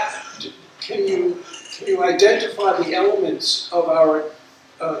 Can you identify the elements of our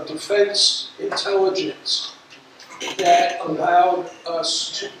defense intelligence that allowed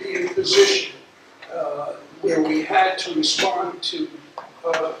us to be in a position where we had to respond to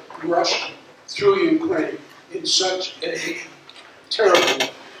Russia through Ukraine in such a terrible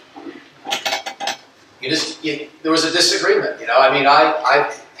way? There was a disagreement,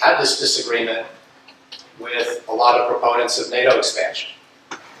 I had this disagreement with a lot of proponents of NATO expansion.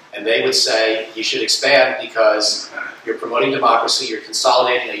 And they would say, you should expand because you're promoting democracy, you're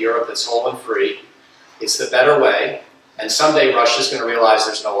consolidating a Europe that's whole and free, it's the better way, and someday Russia's going to realize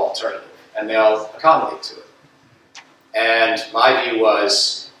there's no alternative, and they'll accommodate to it. And my view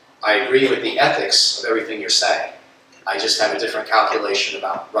was, I agree with the ethics of everything you're saying. I just have a different calculation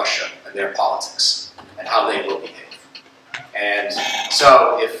about Russia and their politics and how they will behave. And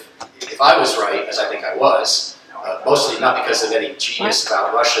so if I was right, as I think I was, mostly not because of any genius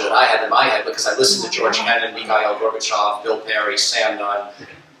about Russia that I had in my head, because I listened to George Kennan, Mikhail Gorbachev, Bill Perry, Sam Nunn,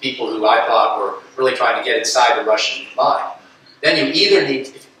 people who I thought were really trying to get inside the Russian mind. Then you either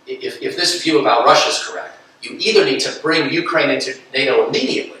need, if this view about Russia is correct, you either need to bring Ukraine into NATO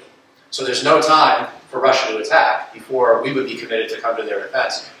immediately, so there's no time for Russia to attack before we would be committed to come to their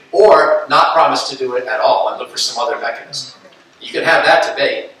defense, or not promise to do it at all and look for some other mechanism. You can have that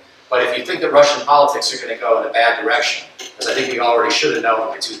debate, but if you think that Russian politics are going to go in a bad direction, as I think we already should have known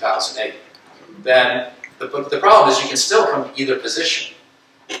by 2008, then the problem is you can still come to either position.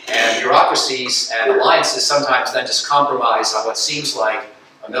 And bureaucracies and alliances sometimes then just compromise on what seems like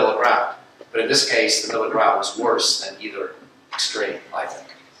a middle ground. But in this case, the middle ground was worse than either extreme, I think.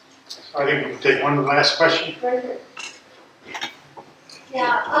 I think we can take one last question.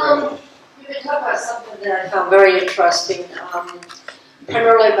 Yeah, we've been talking about something that I found very interesting,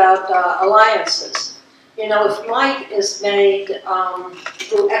 primarily about alliances. You know, if might is made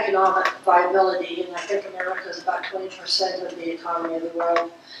through economic viability, and I think America is about 20% of the economy of the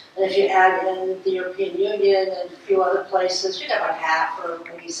world, and if you add in the European Union and a few other places, you get about half or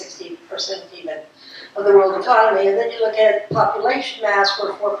maybe 60% even of the world economy. And then you look at population mass,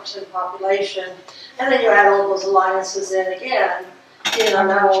 we're 4% population, and then you add all those alliances in again, you know,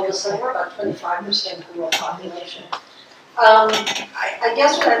 now all of a sudden we're about 25% of the world population. I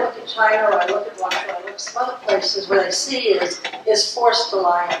guess when I look at China or I look at Russia, or I look at some other places, what I see is forced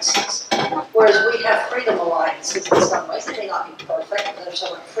alliances, whereas we have freedom alliances in some ways. They may not be perfect, but they're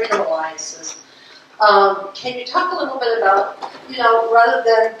sort of freedom alliances. Can you talk a little bit about, you know, rather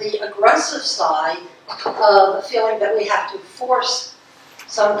than the aggressive side of the feeling that we have to force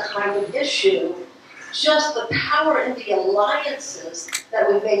some kind of issue, just the power in the alliances that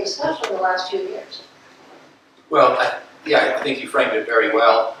we've made, especially in the last few years? Well, yeah, I think you framed it very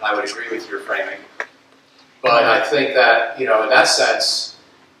well, and I would agree with your framing. But I think that, you know, in that sense,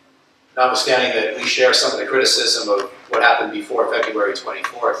 notwithstanding that we share some of the criticism of what happened before February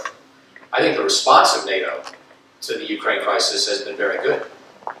 24th, I think the response of NATO to the Ukraine crisis has been very good.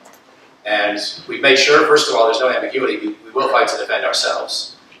 And we've made sure, first of all, there's no ambiguity, we will fight to defend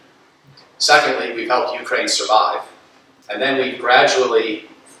ourselves. Secondly, we've helped Ukraine survive. And then we've gradually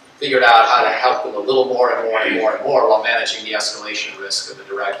figured out how to help them a little more and more and more and more while managing the escalation risk of the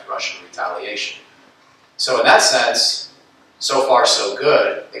direct Russian retaliation. So in that sense, so far so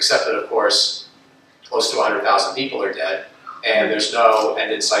good, except that of course, close to 100,000 people are dead, and there's no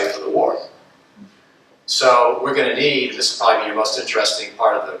end in sight for the war. So we're going to need, this will probably be your most interesting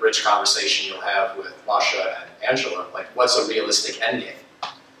part of the rich conversation you'll have with Masha and Angela, like what's a realistic endgame?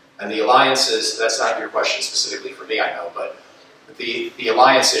 And the alliances, that's not your question specifically for me, I know, but the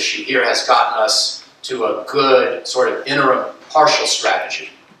alliance issue here has gotten us to a good sort of interim partial strategy,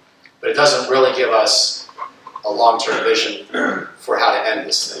 but it doesn't really give us a long-term vision for how to end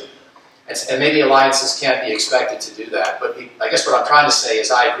this thing. And maybe alliances can't be expected to do that, but I guess what I'm trying to say is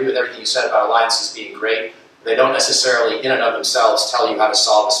I agree with everything you said about alliances being great. They don't necessarily, in and of themselves, tell you how to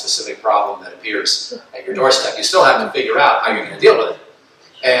solve a specific problem that appears at your doorstep. You still have to figure out how you're going to deal with it.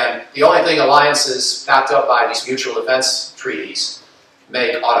 And the only thing alliances backed up by these mutual defense treaties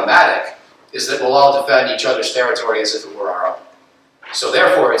make automatic is that we'll all defend each other's territory as if it were our own. So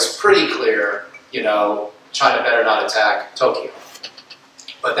therefore, it's pretty clear, you know, China better not attack Tokyo.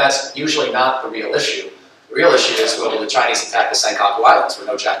 But that's usually not the real issue. The real issue is, will the Chinese attack the Senkaku Islands where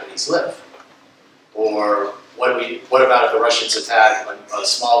no Japanese live? Or what about if the Russians attack a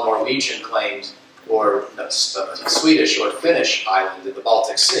small Norwegian claimed or a Swedish or Finnish island in the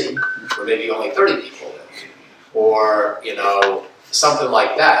Baltic Sea, where maybe only 30 people live, or, you know, something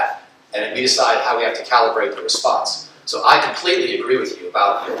like that, and we decide how we have to calibrate the response. So I completely agree with you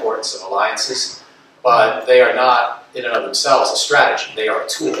about the importance of alliances, but they are not, in and of themselves, a strategy. They are a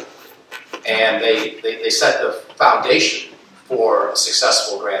tool. And they set the foundation for a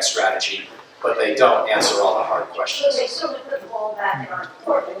successful grand strategy, but they don't answer all the hard questions. So they sort of put the ball back in our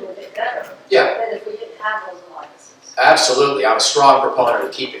court and do a bit better than if we didn't have those alliances. Absolutely. I'm a strong proponent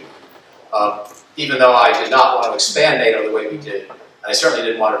of keeping them. Even though I did not want to expand NATO the way we did, and I certainly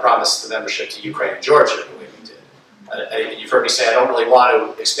didn't want to promise the membership to Ukraine and Georgia the way we did. And you've heard me say I don't really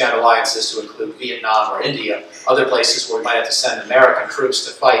want to expand alliances to include Vietnam or India, other places where we might have to send American troops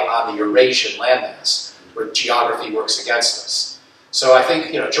to fight on the Eurasian landmass, where geography works against us. So I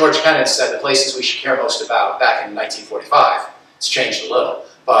think, you know, George Kennan said the places we should care most about back in 1945, it's changed a little,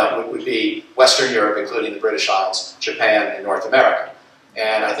 but it would be Western Europe, including the British Isles, Japan, and North America.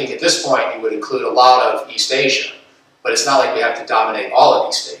 And I think at this point you would include a lot of East Asia, but it's not like we have to dominate all of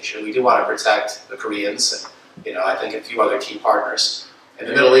East Asia. We do want to protect the Koreans and I think a few other key partners. And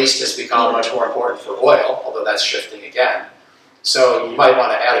the Middle East has become much more important for oil, although that's shifting again. So you might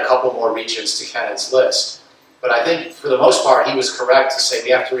want to add a couple more regions to Kenneth's list. But I think for the most part, he was correct to say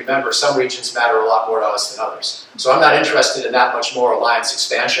we have to remember some regions matter a lot more to us than others. So I'm not interested in that much more alliance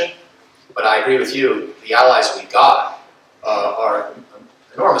expansion, but I agree with you, the allies we got are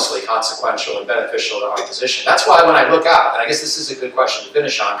enormously consequential and beneficial to our position. That's why when I look out, and I guess this is a good question to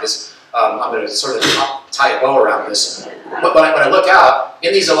finish on, because I'm going to sort of tie a bow around this. But when I look out,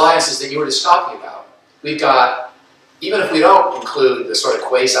 in these alliances that you were just talking about, we've got, even if we don't include the sort of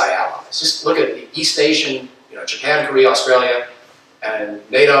quasi-allies, just look at the East Asian, Japan, Korea, Australia, and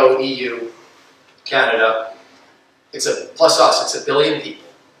NATO, EU, Canada. It's plus us, it's 1 billion people.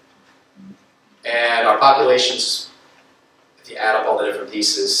 And our population's, if you add up all the different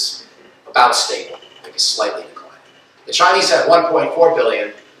pieces, about stable, maybe slightly declining. The Chinese have 1.4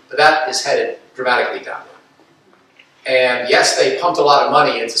 billion, but that is headed dramatically downward. And yes, they pumped a lot of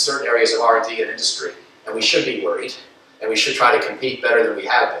money into certain areas of R&D and industry, and we should be worried, and we should try to compete better than we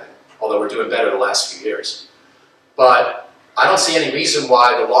have been, although we're doing better the last few years. But I don't see any reason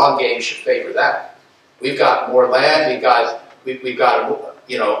why the long game should favor that. We've got more land, we've got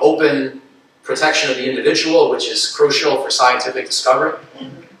open protection of the individual, which is crucial for scientific discovery,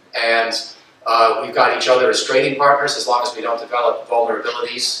 and we've got each other as trading partners as long as we don't develop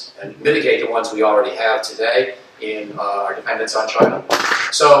vulnerabilities and mitigate the ones we already have today in our dependence on China.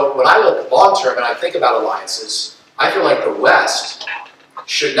 So when I look long term and I think about alliances, I feel like the West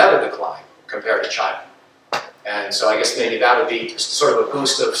should never decline compared to China. And so I guess maybe that would be just sort of a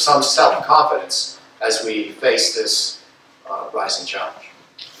boost of some self-confidence as we face this rising challenge.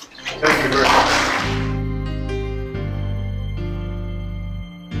 Thank you very much.